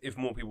hear this. If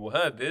more people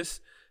heard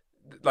this,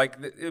 like,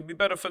 it'd be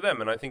better for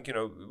them. And I think,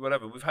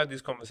 whatever, we've had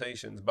these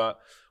conversations, but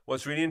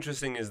what's really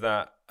interesting is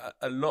that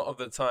a lot of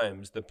the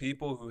times the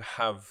people who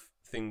have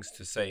things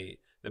to say,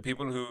 the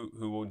people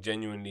who will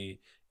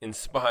genuinely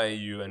inspire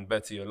you and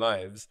better your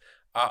lives,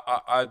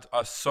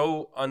 are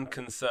so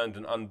unconcerned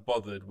and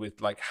unbothered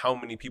with like how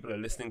many people are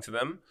listening to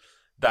them,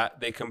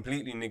 that they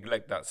completely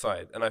neglect that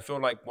side. And I feel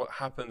like what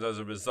happens as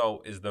a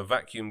result is the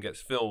vacuum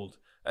gets filled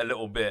a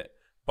little bit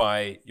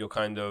by your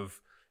kind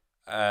of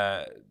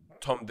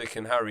Tom, Dick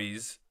and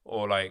Harry's,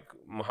 or like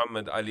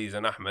Muhammad Ali's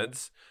and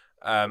Ahmed's,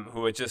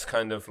 who are just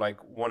kind of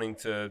like wanting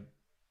to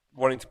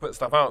put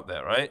stuff out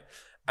there, right?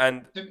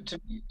 And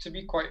to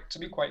be quite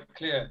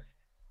clear,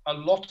 a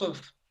lot of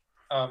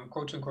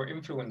quote unquote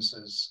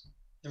influencers,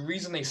 the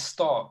reason they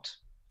start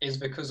is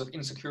because of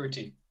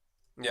insecurity.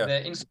 Yeah.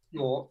 They're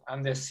insecure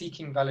and they're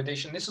seeking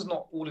validation. This is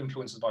not all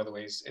influencers, by the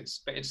way.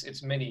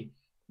 It's many.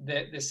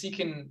 They're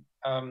seeking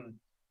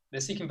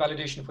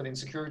validation for the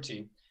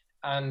insecurity,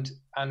 and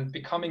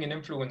becoming an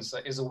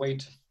influencer is a way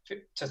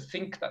to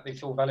think that they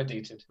feel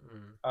validated.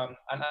 And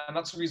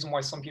that's the reason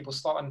why some people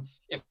start. And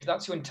if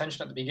that's your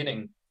intention at the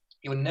beginning,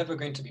 you're never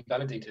going to be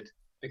validated,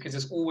 because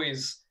there's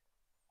always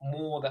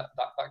more that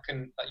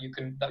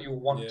you'll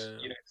want.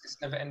 Yeah. It's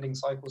never ending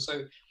cycle.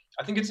 So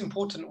I think it's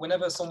important,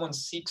 whenever someone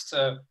seeks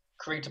to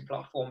create a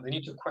platform, they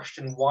need to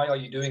question, why are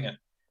you doing it?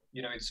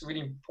 It's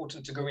really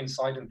important to go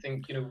inside and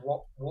think,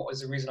 what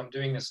is the reason I'm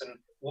doing this, and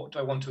what do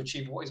I want to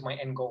achieve? What is my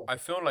end goal? I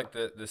feel like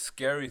the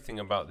scary thing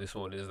about this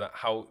all is that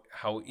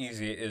how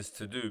easy it is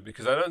to do,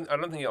 because I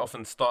don't think it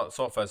often starts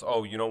off as,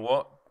 oh, you know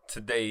what,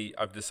 today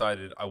I've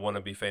decided I want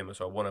to be famous,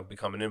 or I want to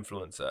become an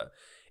influencer.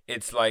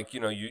 It's like,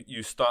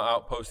 you start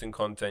out posting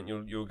content,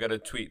 you'll get a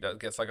tweet that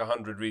gets like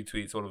 100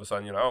 retweets, all of a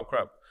sudden you're like, oh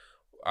crap,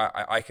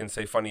 I can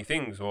say funny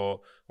things.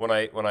 Or when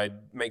I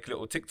make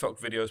little TikTok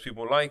videos,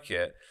 people like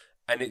it,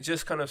 and it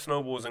just kind of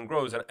snowballs and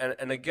grows.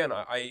 And again,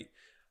 I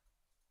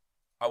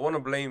want to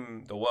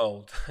blame the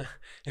world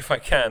if I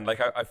can.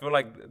 Like, I feel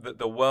like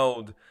the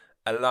world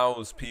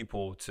allows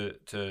people to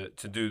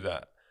do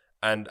that.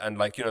 And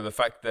like, the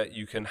fact that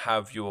you can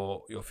have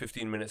your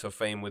 15 minutes of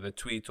fame with a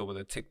tweet or with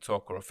a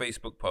TikTok or a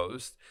Facebook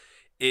post,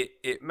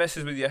 it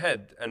messes with your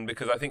head. And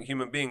because I think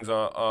human beings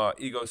are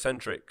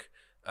egocentric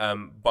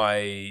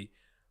by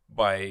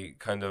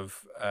kind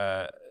of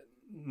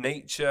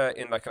nature,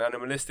 in like an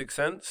animalistic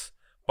sense.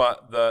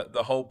 But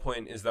the whole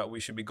point is that we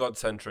should be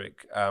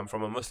God-centric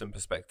from a Muslim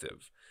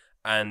perspective.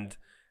 And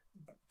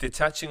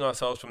detaching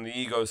ourselves from the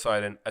ego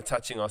side and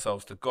attaching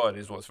ourselves to God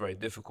is what's very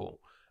difficult.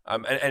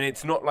 And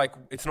it's not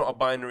a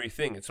binary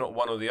thing. It's not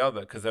one or the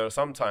other, because there are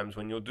some times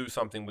when you'll do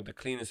something with the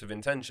cleanest of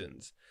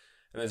intentions,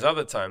 and there's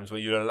other times where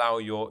you allow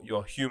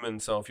your human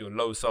self, your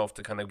low self,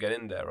 to kind of get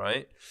in there,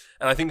 right?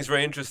 And I think it's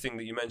very interesting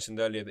that you mentioned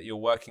earlier that you're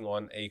working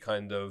on a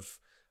kind of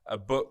a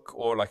book,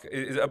 or like,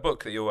 is it a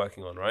book that you're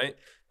working on, right?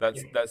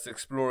 That's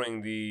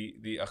exploring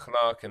the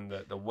akhlaq and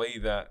the way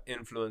that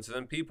influencers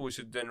and people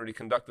should generally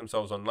conduct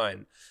themselves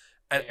online.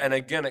 And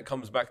again, it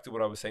comes back to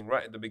what I was saying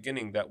right at the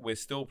beginning, that we're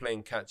still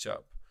playing catch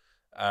up.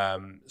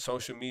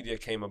 Social media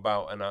came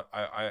about, and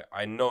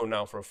I know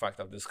now for a fact,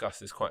 I've discussed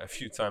this quite a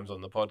few times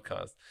on the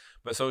podcast,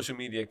 but social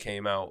media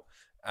came out,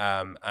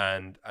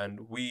 and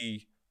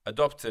we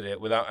adopted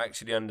it without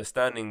actually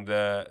understanding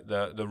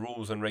the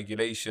rules and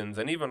regulations,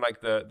 and even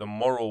like the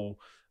moral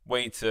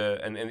way to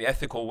and the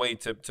ethical way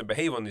to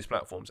behave on these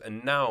platforms.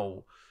 And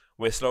now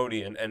we're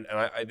slowly, and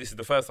I this is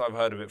the first I've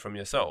heard of it from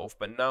yourself,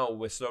 but now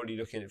we're slowly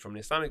looking at it from an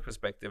Islamic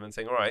perspective and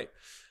saying, all right,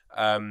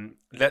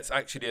 let's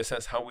actually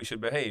assess how we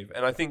should behave.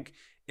 And I think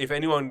if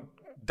anyone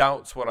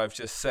doubts what I've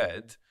just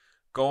said,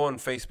 go on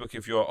Facebook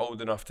if you're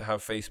old enough to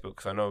have Facebook,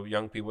 because I know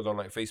young people don't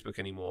like Facebook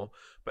anymore.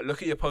 But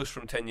look at your post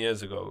from 10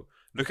 years ago.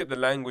 Look at the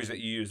language that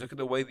you use. Look at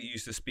the way that you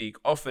used to speak.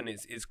 Often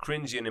it's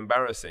cringy and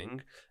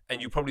embarrassing,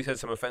 and you probably said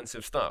some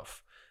offensive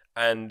stuff.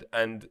 And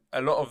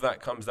a lot of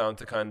that comes down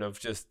to kind of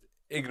just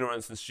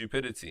ignorance and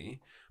stupidity.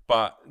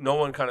 But no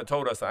one kind of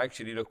told us that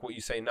actually, look, what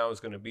you say now is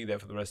going to be there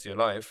for the rest of your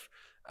life.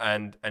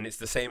 And it's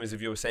the same as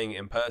if you were saying it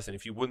in person.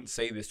 If you wouldn't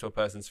say this to a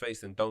person's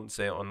face, then don't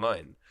say it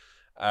online.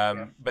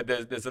 But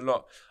there's a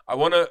lot. I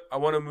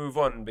wanna move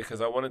on, because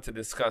I wanted to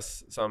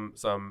discuss some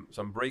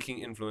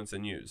breaking influencer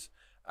news.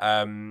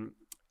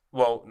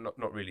 Well,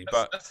 not really,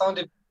 but that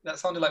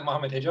sounded like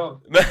Mohammed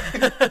Hijab.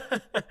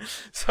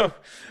 So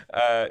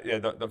yeah,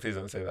 please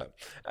don't say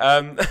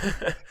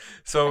that.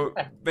 So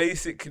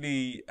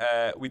basically,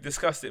 we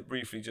discussed it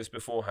briefly just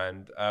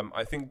beforehand.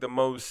 I think the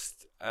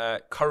most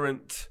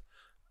current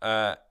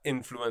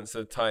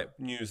influencer type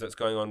news that's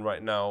going on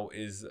right now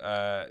is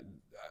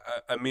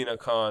Amina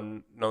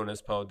Khan, known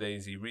as Pearl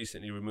Daisy,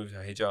 recently removed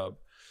her hijab.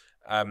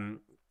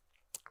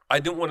 I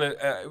didn't want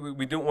to.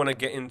 We didn't want to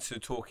get into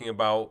talking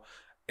about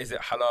is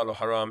it halal or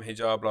haram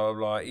hijab, blah blah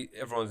blah.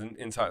 Everyone's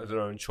entitled to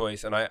their own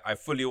choice, and I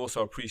fully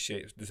also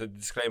appreciate. There's a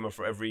disclaimer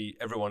for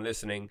everyone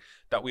listening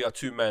that we are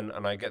two men,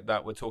 and I get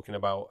that we're talking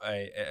about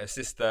a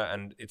sister,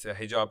 and it's a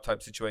hijab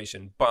type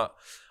situation. But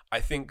I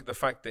think the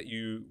fact that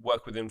you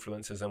work with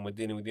influencers and we're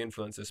dealing with the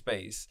influencer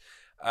space,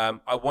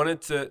 I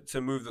wanted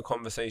to move the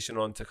conversation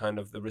on to kind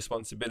of the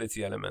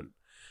responsibility element,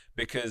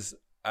 because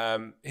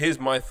here's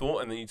my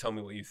thought, and then you tell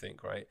me what you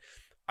think, right?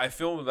 I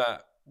feel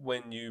that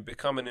when you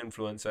become an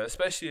influencer,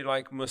 especially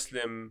like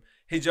Muslim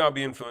hijabi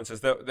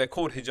influencers, they're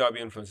called hijabi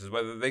influencers,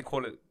 whether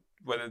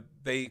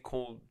they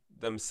call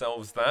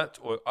themselves that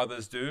or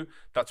others do,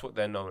 that's what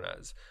they're known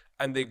as.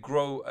 And they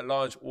grow a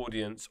large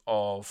audience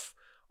of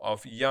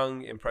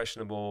young,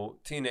 impressionable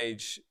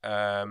teenage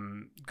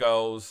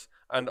girls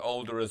and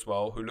older as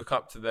well, who look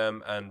up to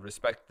them and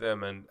respect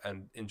them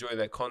and enjoy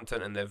their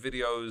content and their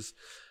videos.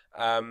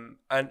 And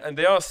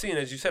they are seen,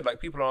 as you said, like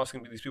people are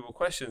asking these people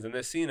questions, and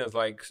they're seen as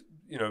like,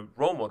 you know,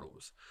 role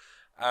models.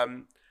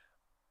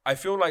 I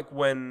feel like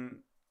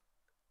when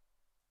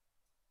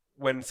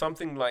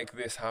something like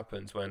this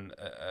happens, when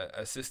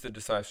a sister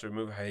decides to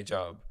remove her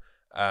hijab,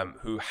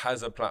 who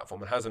has a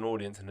platform and has an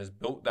audience and has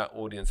built that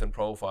audience and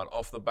profile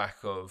off the back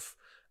of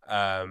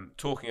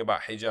talking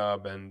about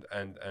hijab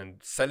and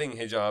selling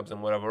hijabs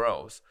and whatever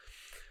else,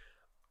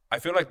 I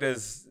feel like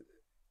there's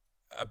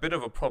a bit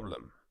of a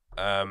problem.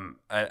 And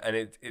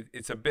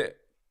it's a bit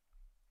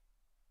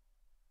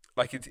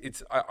like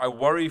I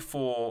worry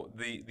for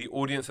the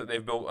audience that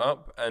they've built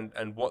up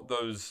and what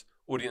those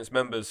audience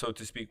members, so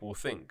to speak, will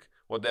think,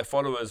 what their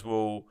followers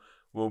will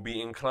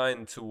be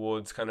inclined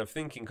towards kind of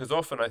thinking, because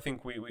often I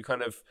think we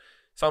kind of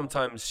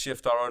sometimes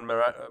shift our own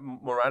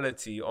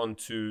morality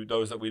onto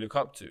those that we look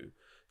up to.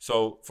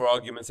 So for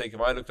argument's sake,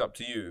 if I looked up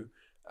to you,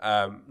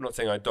 not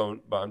saying I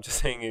don't, but I'm just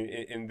saying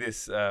in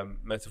this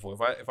metaphor,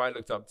 if I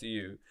looked up to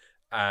you,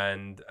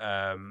 and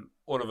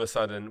all of a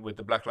sudden with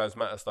the Black Lives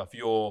Matter stuff,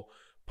 you're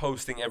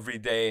posting every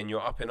day and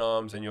you're up in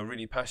arms and you're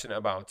really passionate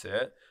about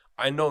it,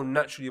 I know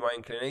naturally my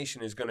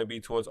inclination is going to be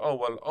towards, oh,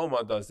 well,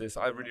 Omar does this,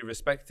 I really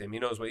respect him, he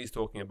knows what he's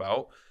talking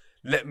about,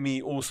 let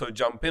me also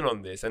jump in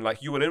on this. And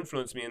like, you will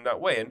influence me in that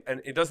way.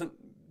 And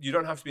you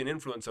don't have to be an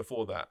influencer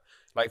for that.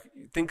 Like,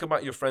 think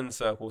about your friend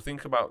circle,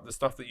 think about the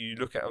stuff that you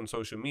look at on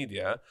social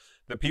media,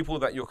 the people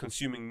that you're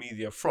consuming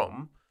media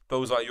from,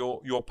 those are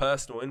your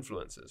personal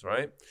influencers,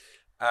 right?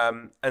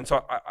 And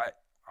so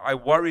I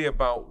worry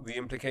about the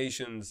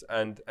implications,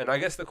 and I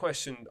guess the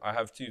question I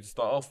have to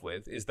start off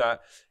with is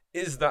that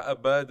a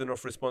burden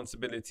of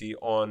responsibility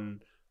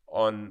on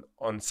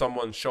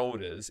someone's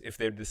shoulders if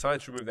they decide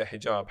to remove their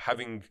hijab,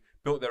 having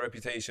built their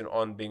reputation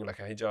on being like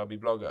a hijabi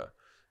blogger?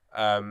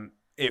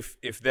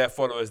 If their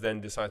followers then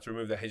decide to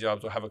remove their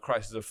hijabs or have a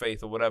crisis of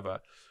faith or whatever,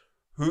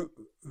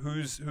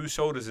 whose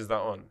shoulders is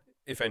that on,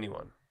 if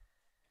anyone?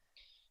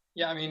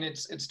 Yeah, I mean,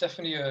 it's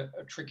definitely a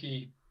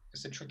tricky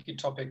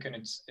topic, and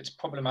it's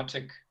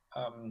problematic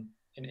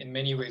in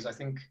many ways. I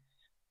think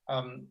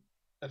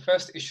the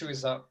first issue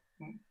is that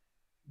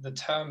the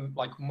term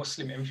like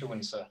Muslim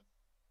influencer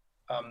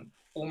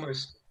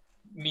almost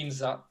means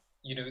that,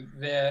 you know,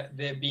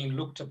 they're being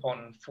looked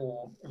upon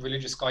for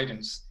religious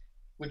guidance,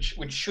 which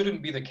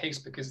shouldn't be the case,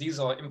 because these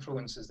are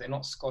influencers. They're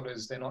not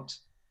scholars. They're not,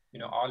 you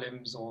know,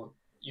 alims, or,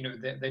 you know,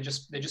 they're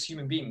just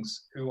human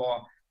beings who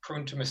are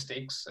prone to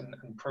mistakes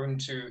and prone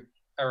to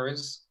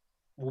errors,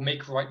 will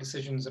make right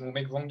decisions and will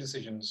make wrong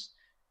decisions.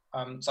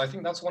 So I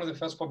think that's one of the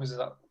first problems, is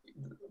that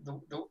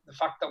the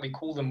fact that we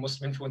call them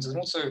Muslim influencers, and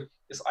also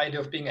this idea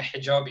of being a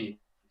hijabi,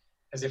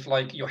 as if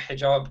like your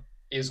hijab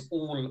is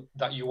all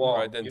that you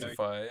are.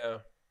 Identify, you know?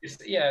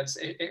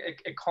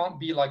 It can't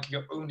be like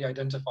your only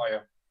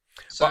identifier.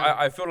 So, but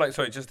I feel like,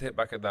 sorry, just to hit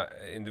back at that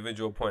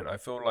individual point, I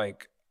feel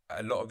like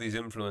a lot of these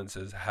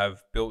influencers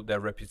have built their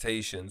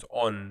reputations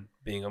on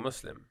being a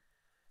Muslim.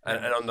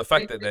 And on the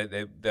fact that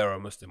they're a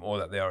Muslim, or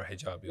that they are a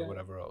hijabi, or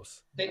whatever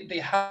else. They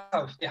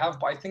have,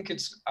 but I think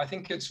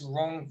it's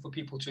wrong for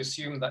people to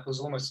assume that it was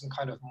almost some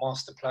kind of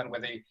master plan where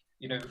they,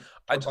 you know.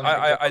 I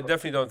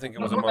definitely don't think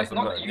it was a master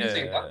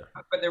plan.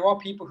 But there are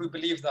people who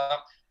believe that,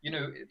 you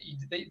know,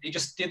 they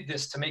just did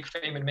this to make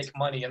fame and make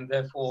money, and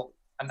therefore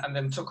and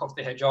then took off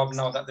the hijab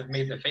now that they've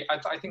made their fame.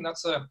 I think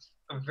that's a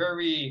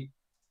very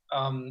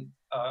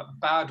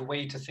bad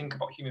way to think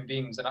about human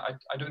beings, and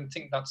I don't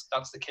think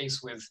that's the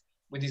case with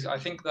these. I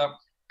think that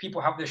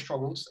people have their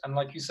struggles, and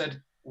like you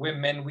said, we're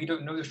men. We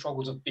don't know the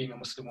struggles of being a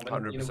Muslim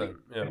woman. 100%.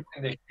 You know,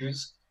 in their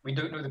shoes. We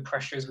don't know the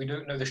pressures. We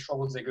don't know the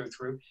struggles they go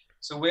through.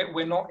 So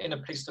we're not in a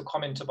place to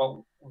comment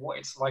about what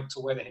it's like to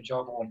wear the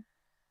hijab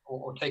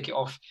or take it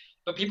off.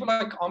 But people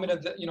like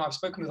Amina, you know, I've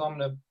spoken with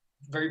Amina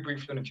very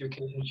briefly on a few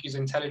occasions. She's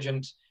an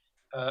intelligent,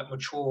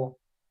 mature,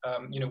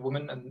 you know,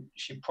 woman, and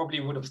she probably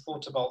would have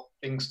thought about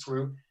things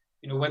through.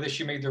 You know, whether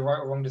she made the right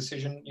or wrong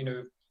decision, you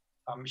know,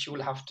 she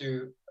will have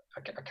to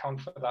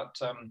account for that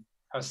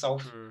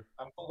herself.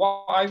 But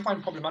what I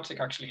find problematic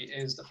actually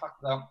is the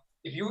fact that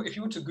if you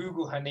were to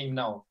Google her name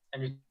now,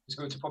 and you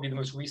go to probably the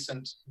most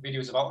recent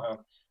videos about her,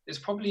 there's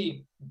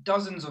probably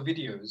dozens of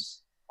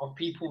videos of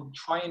people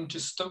trying to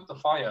stoke the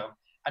fire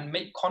and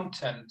make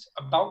content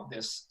about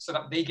this so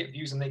that they get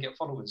views and they get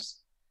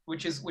followers,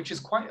 which is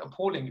quite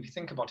appalling if you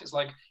think about it. It's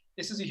like,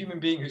 this is a human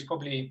being who's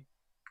probably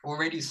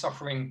already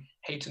suffering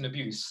hate and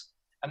abuse.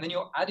 And then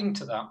you're adding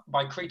to that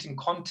by creating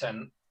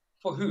content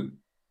for who?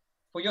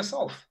 For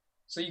yourself.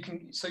 So you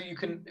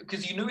can,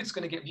 because you know it's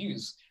going to get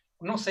views.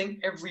 I'm not saying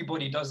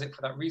everybody does it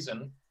for that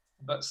reason,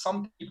 but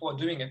some people are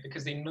doing it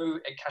because they know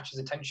it catches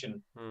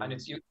attention and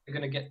you're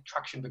going to get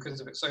traction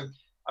because of it. So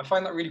I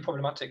find that really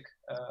problematic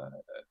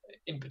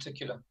in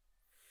particular.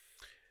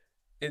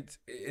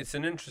 It's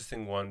an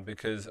interesting one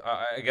because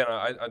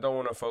I don't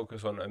want to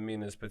focus on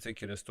Amina's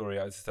particular story.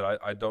 As I said,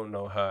 I don't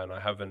know her and I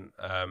haven't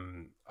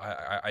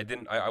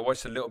I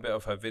watched a little bit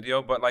of her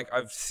video, but like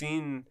I've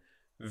seen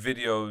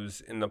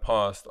videos in the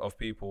past of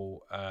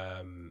people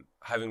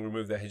having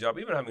removed their hijab,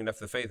 even having left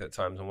the faith at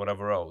times and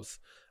whatever else.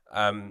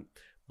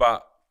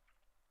 But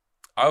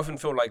I often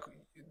feel like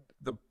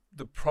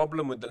the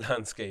problem with the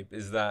landscape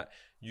is that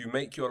you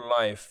make your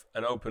life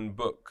an open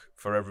book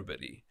for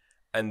everybody.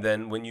 And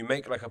then when you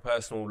make like a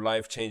personal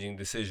life-changing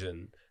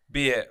decision,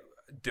 be it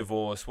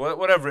divorce,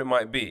 whatever it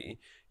might be,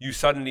 you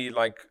suddenly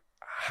like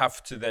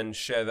have to then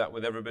share that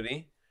with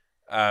everybody.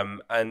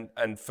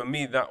 And for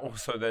me, that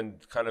also then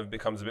kind of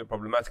becomes a bit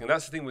problematic. And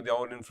that's the thing with the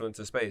old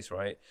influencer space,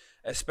 right?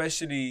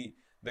 Especially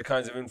the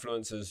kinds of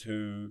influencers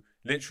who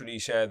literally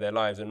share their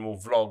lives and will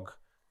vlog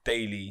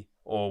daily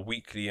or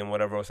weekly and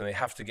whatever else, and they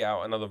have to get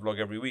out another vlog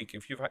every week.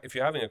 If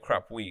you're having a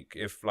crap week,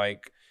 if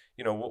like,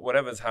 you know,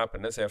 whatever's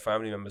happened, let's say a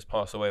family member's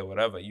passed away or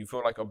whatever, you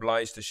feel like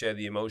obliged to share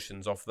the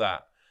emotions of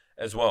that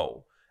as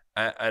well.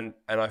 And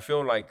I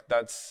feel like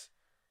that's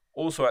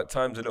also at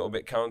times a little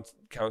bit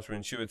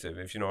counterintuitive,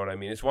 if you know what I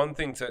mean. It's one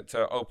thing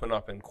to open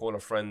up and call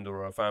a friend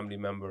or a family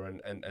member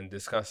and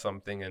discuss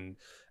something and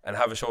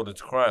have a shoulder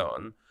to cry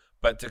on,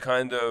 but to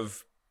kind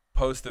of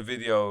post a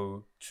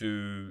video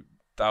to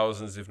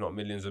thousands, if not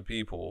millions of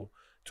people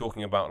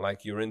talking about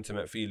like your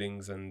intimate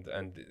feelings and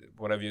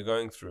whatever you're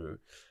going through,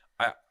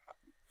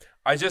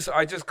 I just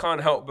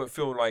can't help but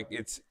feel like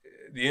it's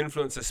the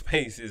influencer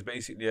space is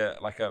basically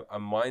a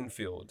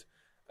minefield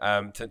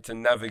to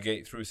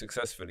navigate through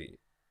successfully.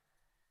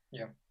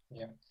 Yeah.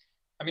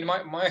 I mean,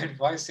 my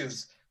advice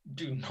is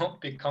do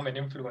not become an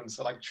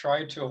influencer. Like,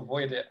 try to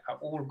avoid it at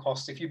all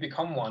costs. If you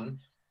become one,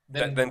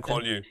 then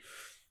call you.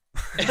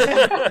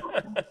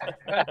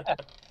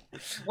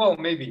 Well,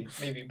 maybe,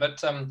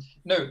 but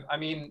no. I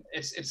mean,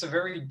 it's a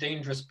very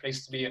dangerous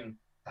place to be in,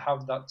 to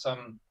have that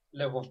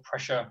level of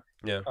pressure.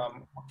 Yeah.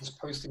 Just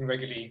posting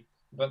regularly,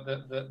 but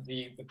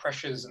the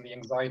pressures and the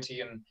anxiety,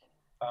 and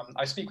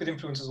I speak with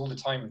influencers all the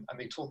time, and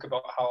they talk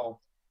about how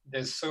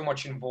there's so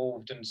much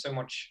involved and so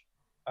much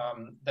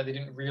that they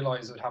didn't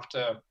realize they would have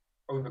to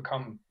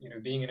overcome, you know,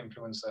 being an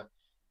influencer.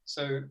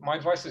 So my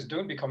advice is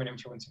don't become an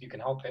influencer if you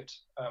can help it,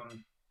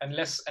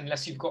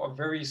 unless you've got a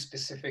very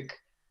specific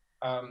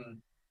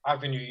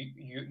avenue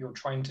you're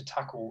trying to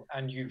tackle,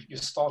 and you're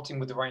starting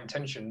with the right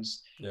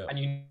intentions, and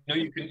you know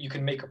you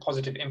can make a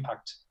positive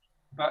impact.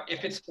 But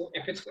if it's for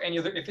any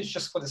other, if it's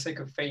just for the sake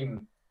of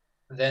fame,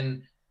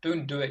 then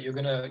don't do it. You're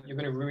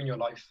gonna ruin your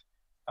life,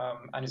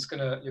 and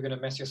you're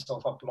gonna mess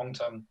yourself up long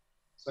term.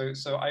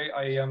 So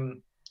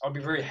I'll be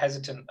very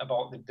hesitant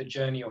about the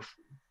journey of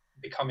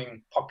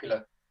becoming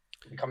popular,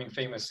 becoming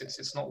famous.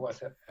 It's not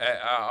worth it.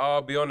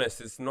 I'll be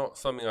honest, it's not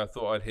something I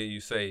thought I'd hear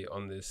you say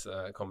on this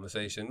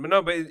conversation. But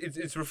no, but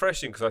it's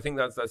refreshing, because I think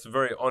that's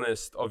very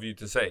honest of you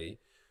to say.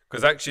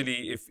 Because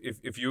actually,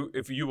 if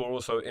you were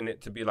also in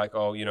it to be like,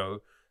 oh, you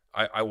know,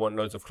 I want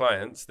loads of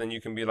clients, then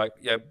you can be like,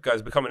 yeah,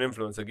 guys, become an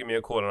influencer, give me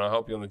a call and I'll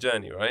help you on the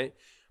journey, right?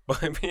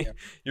 But I mean,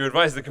 your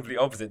advice is the complete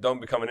opposite. Don't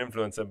become an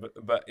influencer,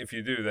 but if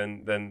you do,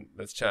 then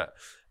let's chat.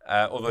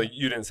 Although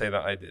you didn't say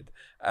that, I did.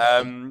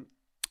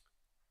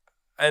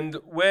 And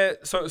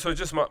so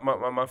just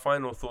my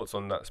final thoughts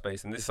on that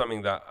space, and this is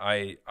something that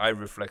I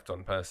reflect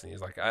on personally,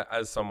 is like,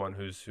 as someone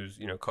who's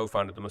you know,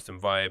 co-founded the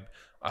Muslim Vibe,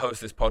 I host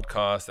this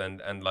podcast,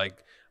 and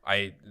like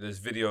there's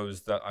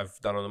videos that I've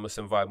done on the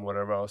Muslim Vibe and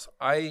whatever else.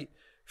 I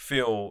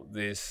feel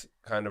this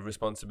kind of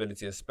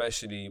responsibility,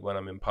 especially when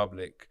I'm in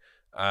public,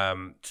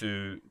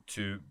 to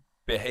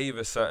behave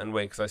a certain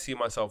way, because I see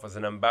myself as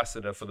an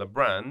ambassador for the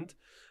brand,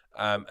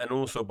 and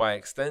also by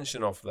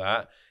extension of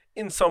that,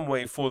 in some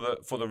way for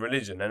the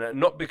religion, and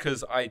not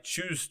because I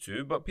choose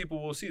to, but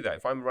people will see that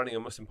if I'm running a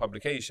Muslim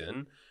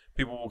publication,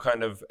 people will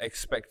kind of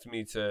expect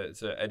me to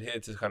adhere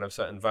to kind of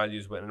certain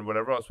values and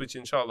whatever else, which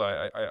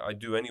inshallah I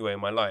do anyway in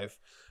my life.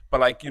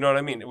 But like, you know what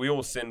I mean? We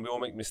all sin, we all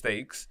make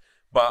mistakes,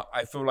 but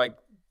I feel like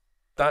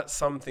that's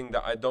something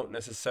that I don't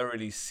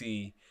necessarily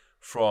see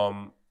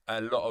from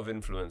a lot of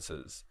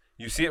influencers.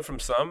 You see it from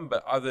some,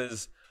 but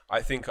others,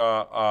 I think,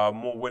 are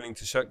more willing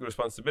to shirk the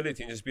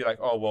responsibility and just be like,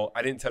 oh, well,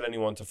 I didn't tell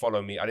anyone to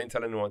follow me. I didn't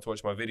tell anyone to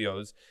watch my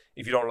videos.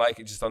 If you don't like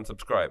it, just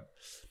unsubscribe.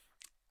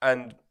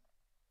 And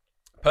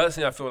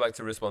personally, I feel like it's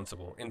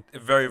irresponsible,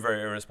 very,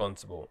 very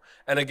irresponsible.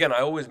 And again, I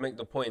always make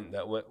the point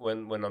that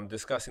when I'm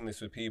discussing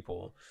this with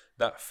people,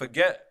 that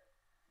forget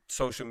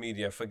social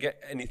media,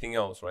 forget anything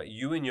else, right?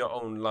 You in your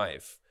own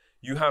life,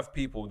 you have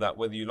people that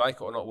whether you like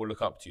it or not will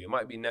look up to you. It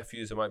might be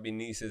nephews, it might be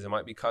nieces, it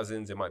might be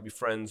cousins, it might be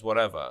friends,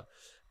 whatever.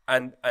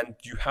 And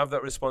you have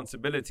that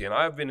responsibility. And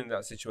I've been in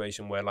that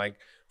situation where, like,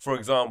 for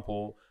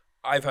example,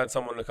 I've had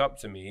someone look up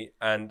to me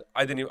and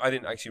I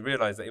didn't actually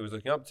realize that he was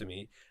looking up to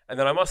me. And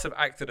then I must have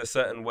acted a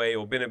certain way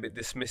or been a bit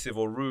dismissive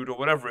or rude or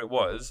whatever it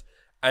was.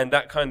 And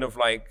that kind of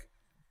like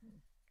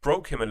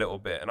broke him a little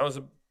bit. And I was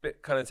a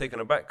bit kind of taken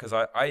aback because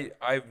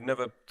I've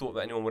never thought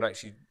that anyone would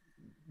actually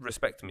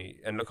respect me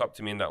and look up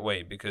to me in that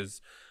way,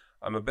 because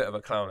I'm a bit of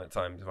a clown at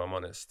times, if I'm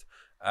honest.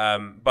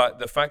 But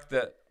the fact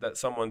that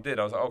someone did,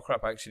 I was like, oh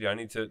crap, actually I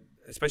need to,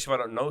 especially if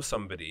I don't know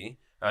somebody,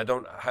 I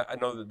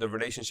know that the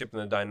relationship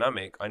and the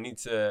dynamic, I need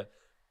to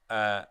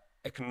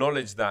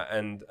acknowledge that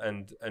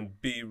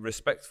and be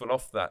respectful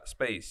of that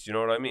space. Do you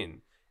know what I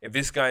mean? If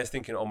this guy is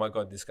thinking, oh my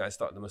God, this guy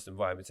started the Muslim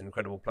Vibe, it's an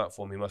incredible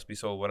platform, he must be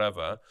so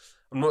whatever.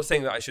 I'm not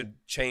saying that I should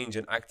change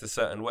and act a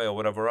certain way or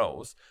whatever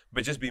else,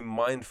 but just be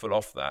mindful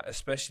of that,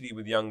 especially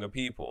with younger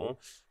people,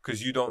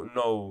 because you don't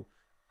know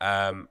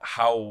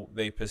how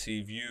they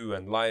perceive you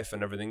and life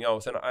and everything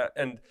else.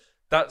 And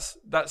that's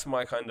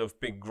my kind of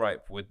big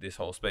gripe with this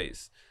whole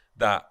space,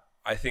 that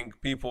I think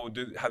people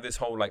do have this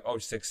whole like, oh,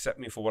 just accept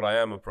me for what I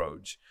am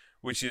approach,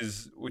 which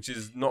is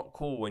not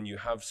cool when you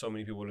have so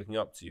many people looking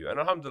up to you. And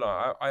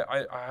alhamdulillah,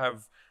 I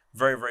have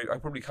very, I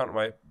probably count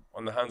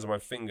on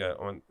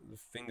the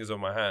fingers of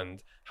my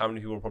hand how many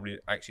people probably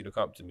actually look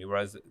up to me.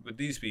 Whereas with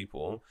these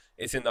people,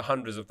 it's in the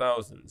hundreds of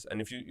thousands.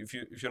 And if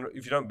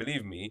you don't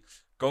believe me,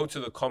 go to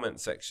the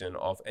comment section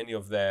of any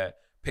of their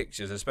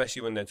pictures,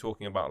 especially when they're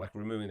talking about like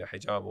removing the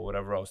hijab or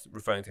whatever else,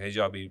 referring to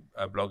hijabi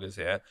bloggers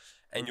here,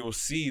 and you'll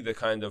see the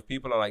kind of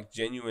people are like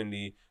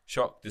genuinely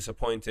shocked,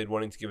 disappointed,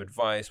 wanting to give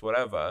advice,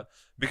 whatever,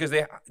 because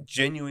they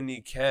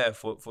genuinely care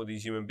for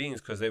these human beings,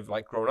 because they've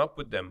like grown up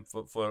with them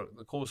for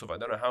the course of I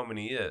don't know how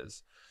many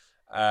years.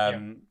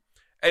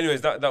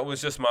 Anyways, that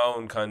was just my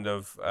own kind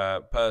of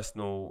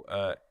personal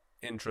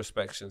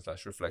introspection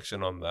 /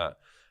 reflection on that.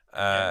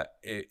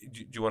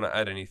 Do you want to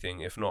add anything?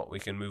 If not, we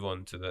can move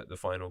on to the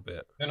final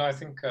bit. No, I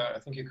think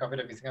you covered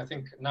everything. I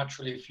think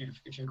naturally, if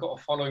you've got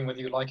a following, whether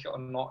you like it or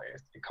not,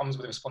 it comes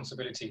with a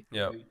responsibility.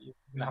 Yeah, you're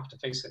gonna have to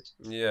face it.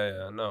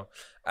 No.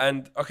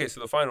 And okay, so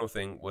the final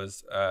thing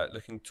was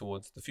looking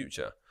towards the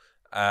future.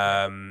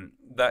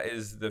 That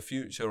is the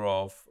future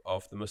of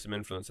the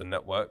Muslim Influencer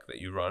Network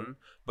that you run,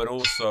 but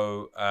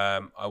also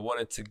I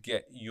wanted to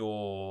get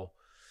your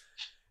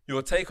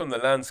take on the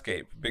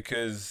landscape,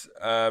 because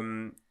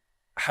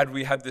had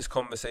we had this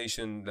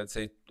conversation, let's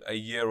say a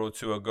year or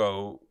two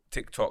ago,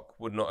 TikTok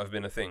would not have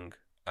been a thing.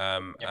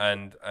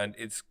 And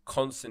it's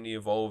constantly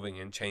evolving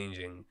and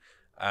changing.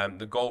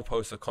 The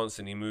goalposts are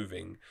constantly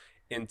moving.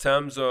 In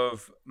terms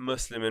of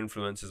Muslim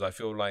influencers, I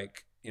feel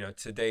like,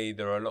 today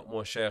there are a lot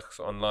more sheikhs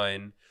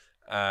online.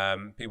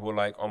 People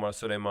like Omar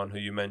Suleiman, who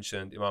you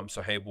mentioned, Imam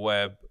Suhaib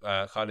Webb,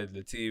 Khalid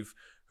Latif,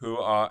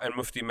 and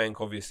Mufti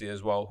Menk obviously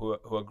as well,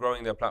 who are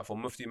growing their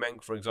platform. Mufti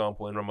Menk, for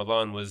example, in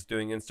Ramadan was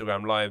doing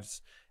Instagram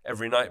lives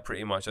every night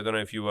pretty much. I don't know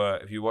if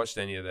you watched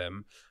any of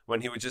them,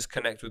 when he would just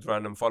connect with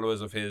random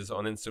followers of his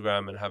on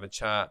Instagram and have a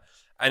chat.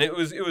 And it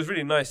was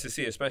really nice to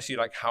see, especially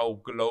like how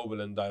global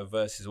and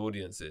diverse his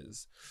audience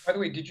is. By the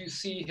way, did you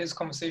see his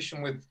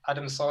conversation with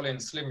Adam Saleh and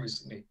Slim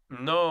recently?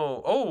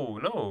 No. Oh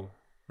no.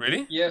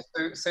 Really? Yeah,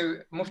 so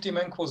Mufti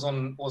Menk was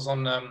on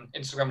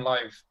Instagram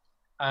Live,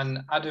 and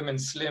Adam and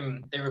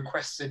Slim, they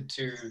requested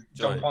to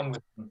jump on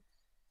with him.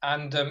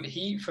 And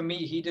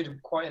he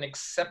did quite an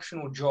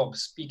exceptional job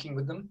speaking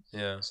with them.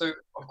 Yeah. So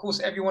of course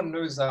everyone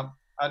knows that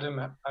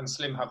Adam and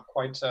Slim have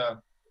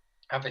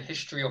have a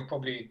history of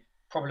probably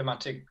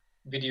problematic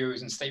videos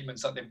and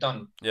statements that they've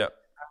done. Yeah.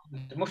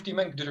 And Mufti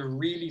Menk did a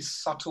really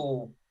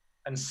subtle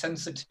and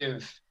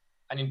sensitive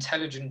and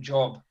intelligent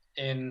job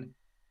in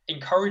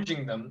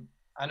encouraging them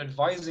and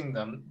advising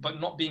them,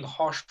 but not being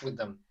harsh with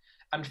them.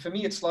 And for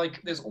me, it's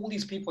like there's all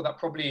these people that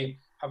probably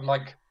have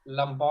like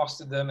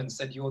lambasted them and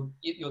said you're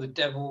the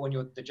devil and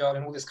you're the Dajjal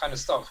and all this kind of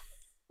stuff,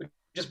 but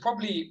just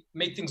probably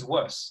made things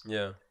worse.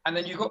 Yeah. And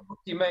then you got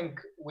Mufti Menk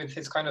with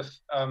his kind of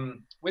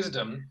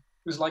wisdom,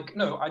 who's like,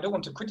 no, I don't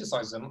want to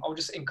criticize them. I'll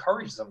just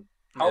encourage them.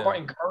 How about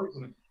encourage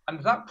them?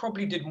 And that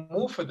probably did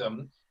more for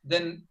them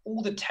than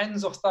all the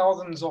tens of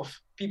thousands of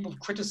people who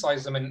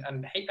criticize them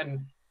and hate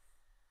and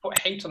put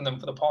hate on them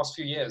for the past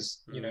few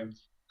years.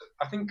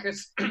 I think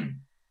it's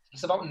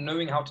it's about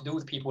knowing how to deal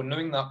with people,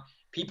 knowing that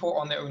people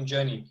are on their own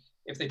journey.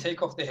 If they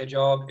take off their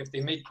hijab, if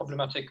they make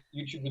problematic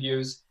YouTube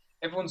videos,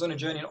 everyone's on a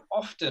journey. And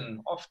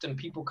often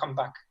people come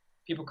back,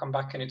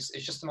 and it's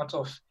just a matter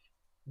of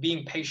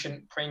being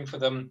patient, praying for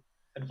them,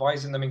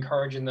 advising them,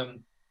 encouraging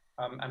them,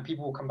 and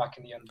people will come back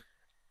in the end.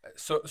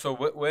 So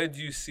where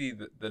do you see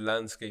the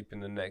landscape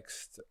in the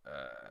next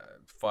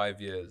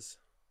 5 years?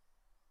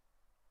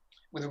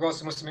 With regards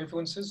to Muslim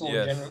influencers, or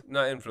yes,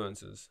 not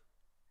influencers.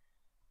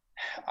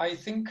 I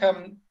think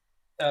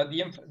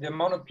the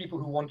amount of people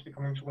who want to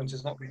become influencers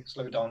is not going to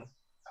slow down.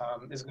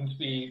 There's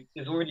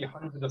already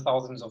hundreds of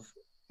thousands of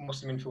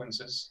Muslim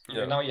influencers.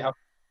 Yeah. Now you have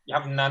you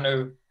have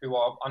nano who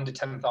are under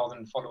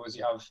 10,000 followers.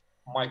 You have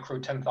micro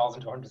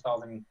 10,000 to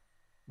 100,000,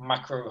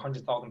 macro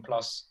 100,000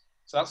 plus.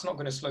 So that's not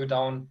going to slow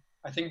down.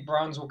 I think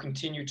brands will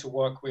continue to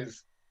work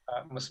with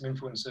Muslim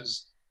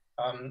influencers.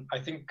 I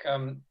think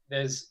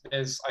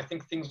I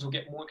think things will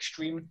get more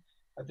extreme.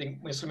 I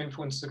think Muslim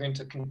influencers are going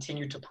to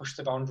continue to push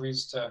the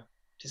boundaries to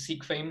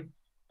seek fame.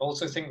 I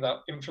also think that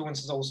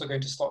influencers are also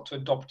going to start to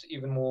adopt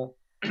even more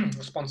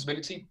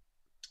responsibility.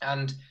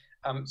 And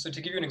so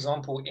to give you an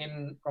example,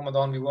 in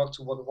Ramadan, we worked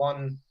with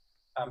one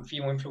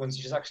female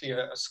influencer. She's actually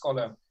a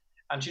scholar,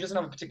 and she doesn't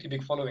have a particularly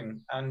big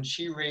following. And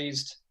she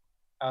raised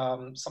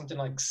something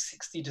like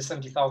 60 to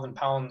 70,000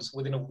 pounds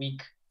within a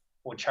week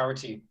for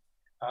charity.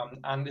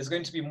 And there's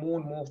going to be more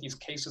and more of these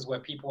cases where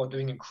people are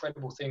doing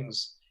incredible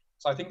things.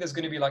 So I think there's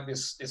going to be like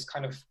this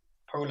kind of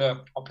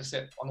polar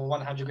opposite. On the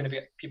one hand, you're going to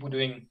get people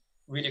doing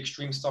really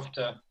extreme stuff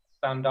to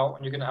stand out,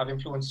 and you're going to have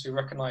influencers who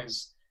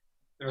recognize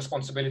the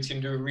responsibility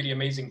and do really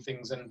amazing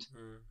things. And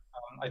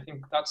I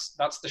think that's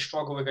the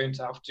struggle we're going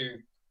to have to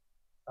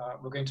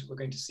we're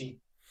going to see.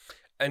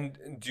 And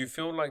do you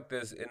feel like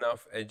there's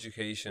enough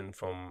education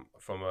from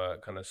a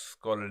kind of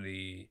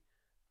scholarly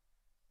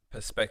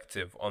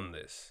perspective on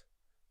this?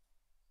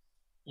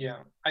 Yeah,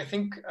 I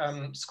think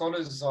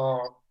scholars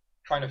are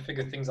trying to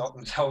figure things out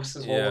themselves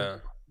as well. Yeah.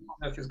 What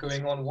on earth is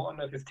going on? What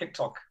on earth is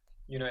TikTok?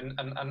 You know,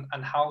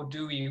 and how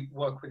do we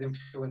work with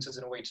influencers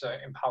in a way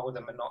to empower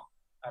them and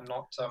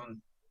not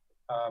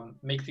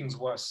make things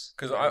worse?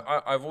 Because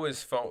I've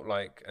always felt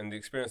like, and the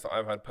experience that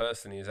I've had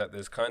personally is that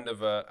there's kind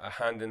of a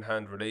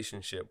hand-in-hand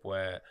relationship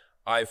where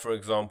I, for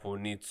example,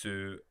 need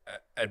to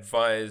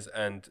advise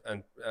and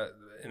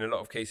in a lot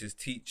of cases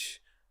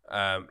teach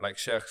like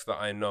sheikhs that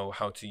I know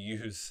how to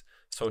use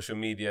social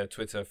media,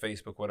 Twitter,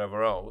 Facebook,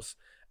 whatever else,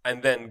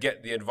 and then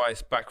get the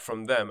advice back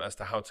from them as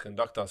to how to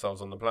conduct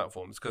ourselves on the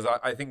platforms. Because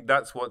I think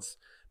that's what's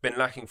been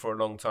lacking for a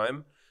long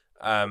time,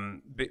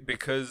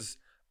 because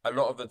a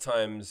lot of the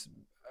times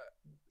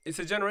it's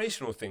a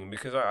generational thing,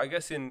 because I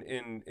guess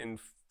in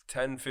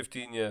 10,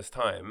 15 years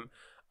time,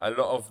 a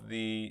lot of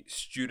the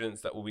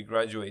students that will be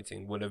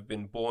graduating will have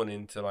been born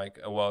into like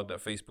a world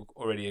that Facebook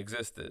already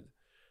existed,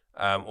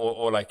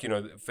 or like, you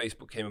know,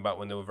 Facebook came about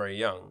when they were very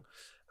young.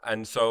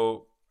 And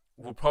so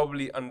we'll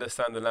probably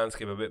understand the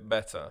landscape a bit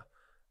better.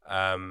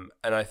 And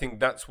I think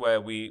that's where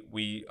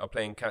we are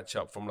playing catch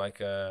up from like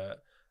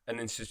an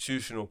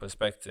institutional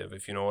perspective,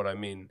 if you know what I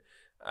mean.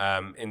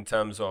 In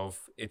terms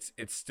of it's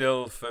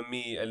still for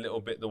me a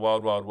little bit the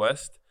wild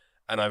west,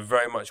 and I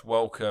very much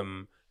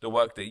welcome the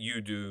work that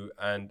you do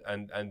and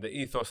the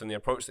ethos and the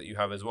approach that you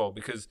have as well,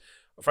 because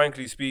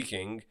frankly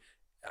speaking,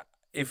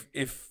 if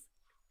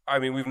I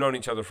mean, we've known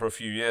each other for a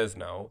few years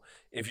now,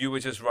 if you were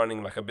just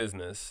running like a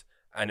business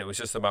and it was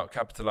just about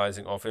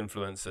capitalizing off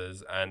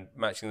influencers and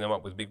matching them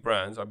up with big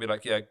brands, I'd be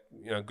like, yeah,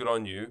 you know, good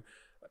on you,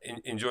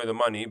 enjoy the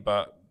money,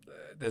 but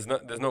there's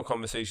no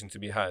conversation to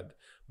be had.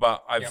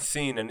 But I've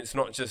seen, and it's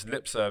not just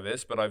lip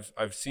service, but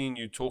I've seen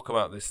you talk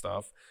about this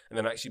stuff and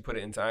then actually put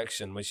it into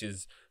action, which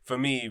is for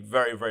me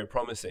very, very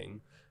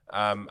promising.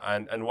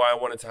 And why I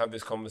wanted to have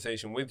this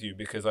conversation with you,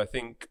 because I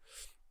think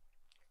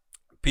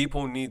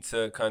people need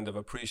to kind of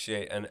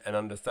appreciate and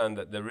understand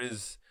that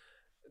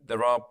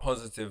there are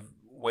positive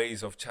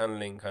ways of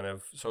channeling kind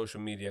of social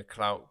media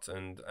clout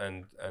and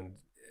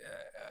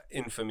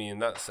infamy in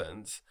that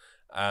sense.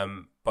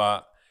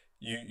 But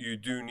you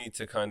do need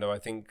to kind of, I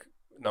think,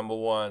 number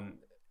one,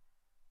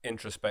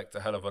 introspect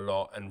a hell of a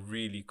lot and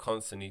really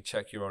constantly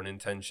check your own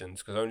intentions,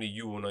 because only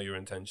you will know your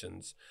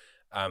intentions.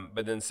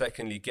 But then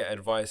secondly, get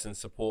advice and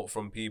support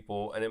from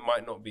people, and it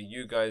might not be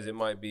you guys, it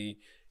might be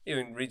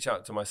even reach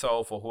out to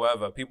myself or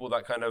whoever, people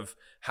that kind of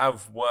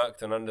have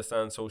worked and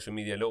understand social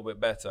media a little bit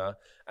better.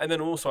 And then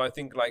also I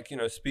think, like, you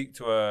know, speak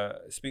to a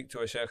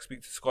sheikh,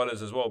 speak to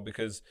scholars as well,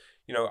 because,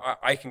 you know,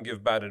 I can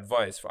give bad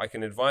advice. I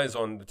can advise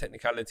on the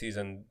technicalities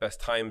and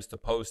best times to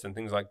post and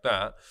things like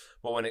that.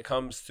 But when it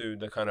comes to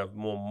the kind of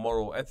more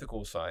moral,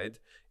 ethical side,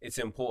 it's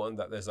important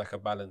that there's like a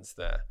balance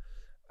there.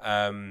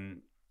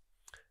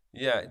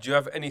 Yeah. Do you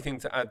have anything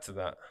to add to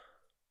that?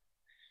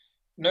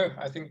 No,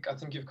 I think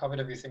you've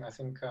covered everything. I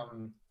think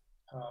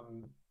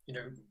you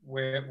know,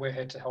 we're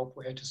here to help.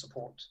 We're here to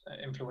support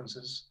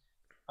influencers,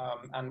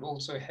 and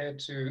also here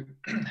to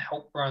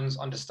help brands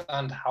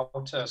understand how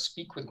to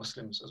speak with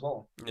Muslims as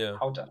well. Yeah.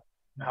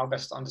 How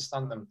best to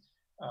understand them.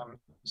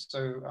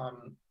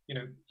 You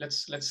know,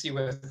 let's see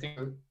where things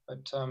go.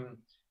 But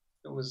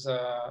it was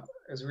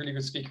really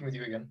good speaking with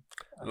you again.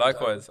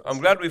 Likewise. I'm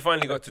glad we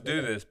finally got to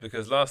do this,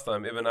 because last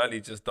time Ibn Ali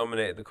just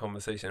dominated the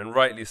conversation, and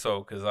rightly so,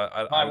 because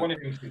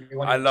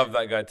I love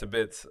that guy to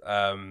bits.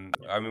 I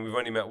mean, we've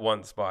only met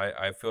once, but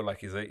I feel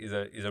like he's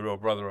a real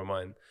brother of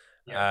mine.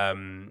 Yeah.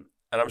 And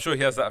I'm sure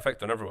he has that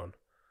effect on everyone.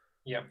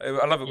 Yeah.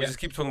 I love it. We just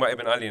keep talking about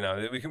Ibn Ali now.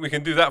 We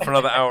can do that for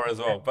another hour as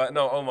well. But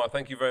no, Omar,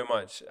 thank you very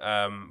much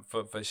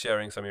for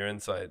sharing some of your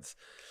insights.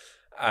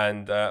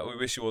 And we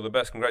wish you all the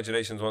best.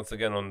 Congratulations once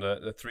again on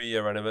the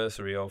 3-year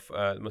anniversary of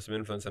the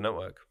Muslim Influencer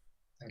Network.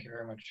 Thank you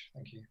very much.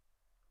 Thank you.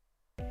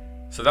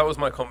 So that was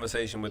my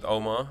conversation with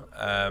Omar.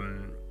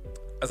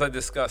 as I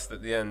discussed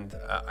at the end,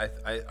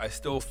 I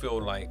still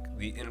feel like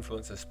the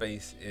influencer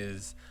space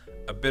is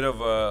a bit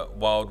of a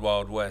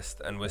wild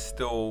west, and we're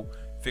still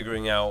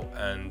figuring out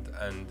and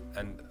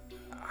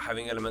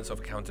having elements of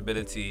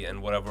accountability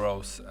and whatever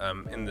else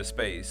in the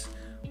space.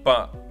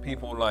 But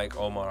people like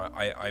Omar,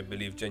 I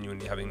believe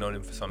genuinely, having known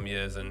him for some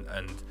years,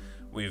 and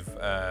we've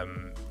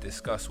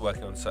discussed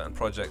working on certain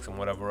projects and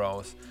whatever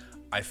else,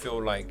 I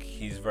feel like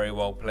he's very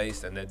well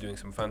placed, and they're doing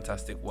some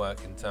fantastic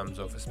work in terms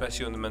of,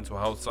 especially on the mental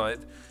health side,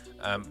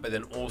 but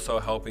then also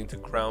helping to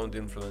ground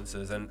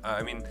influencers. And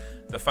I mean,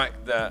 the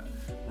fact that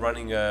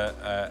running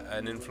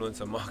an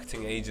influencer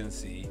marketing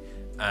agency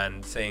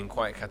and saying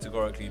quite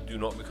categorically, do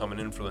not become an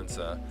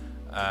influencer,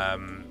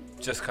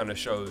 just kind of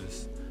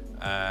shows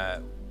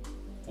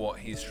what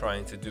he's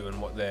trying to do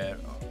and what their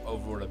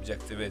overall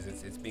objective is.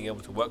 It's being able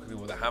to work with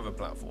people that have a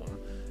platform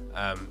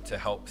to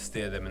help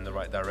steer them in the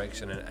right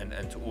direction,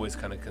 and to always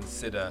kind of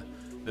consider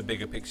the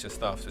bigger picture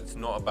stuff. So it's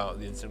not about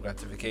the instant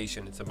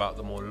gratification, it's about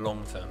the more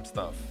long-term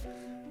stuff.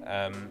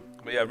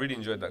 But yeah, I really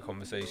enjoyed that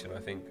conversation. I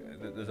think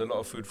there's a lot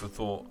of food for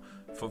thought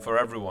for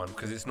everyone,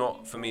 because it's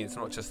not, for me, it's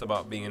not just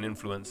about being an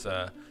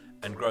influencer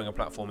and growing a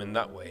platform in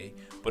that way,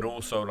 but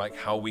also like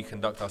how we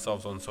conduct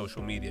ourselves on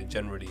social media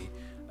generally.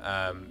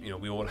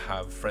 We all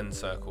have friend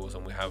circles,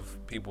 and we have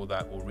people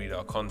that will read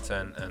our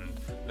content and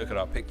look at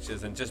our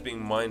pictures, and just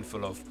being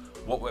mindful of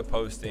what we're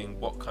posting,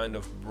 what kind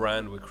of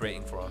brand we're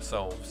creating for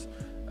ourselves,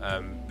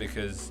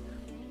 because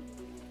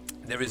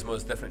there is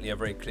most definitely a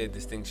very clear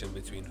distinction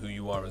between who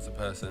you are as a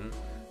person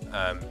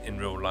in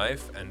real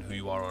life and who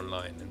you are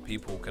online. And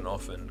people can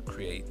often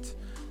create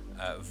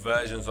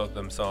versions of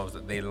themselves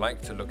that they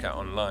like to look at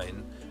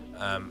online,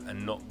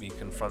 and not be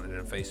confronted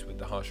and faced with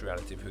the harsh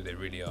reality of who they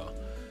really are.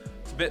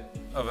 It's a bit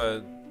of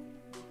a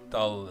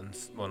dull, and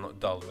well, not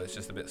dull, but it's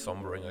just a bit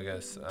sombering, I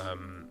guess.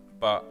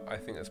 But I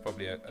think that's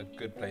probably a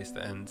good place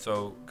to end.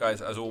 So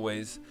guys, as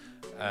always,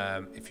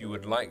 if you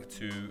would like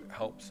to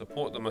help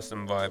support the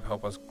Muslim Vibe,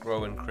 help us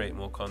grow and create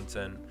more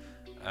content,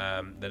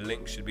 the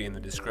link should be in the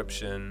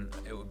description.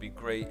 It would be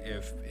great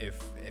if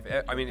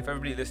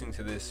everybody listening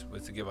to this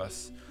was to give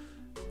us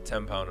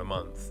 £10 a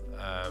month,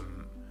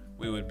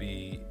 we would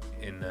be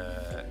in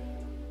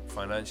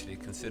financially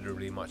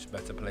considerably much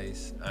better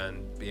place,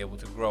 and be able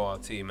to grow our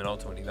team. And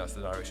ultimately that's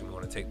the direction we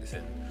want to take this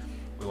in.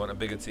 We want a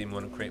bigger team, we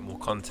want to create more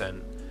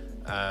content,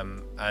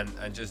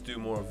 and just do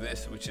more of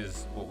this, which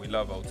is what we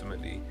love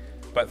ultimately.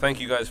 But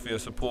thank you guys for your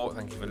support,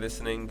 thank you for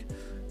listening.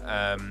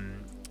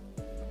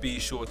 Be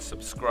sure to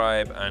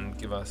subscribe and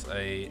give us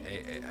a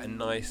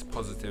nice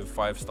positive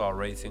 5-star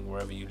rating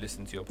wherever you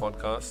listen to your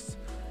podcasts,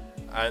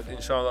 and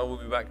inshallah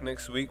we'll be back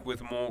next week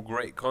with more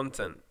great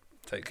content.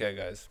 Take care,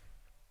 guys.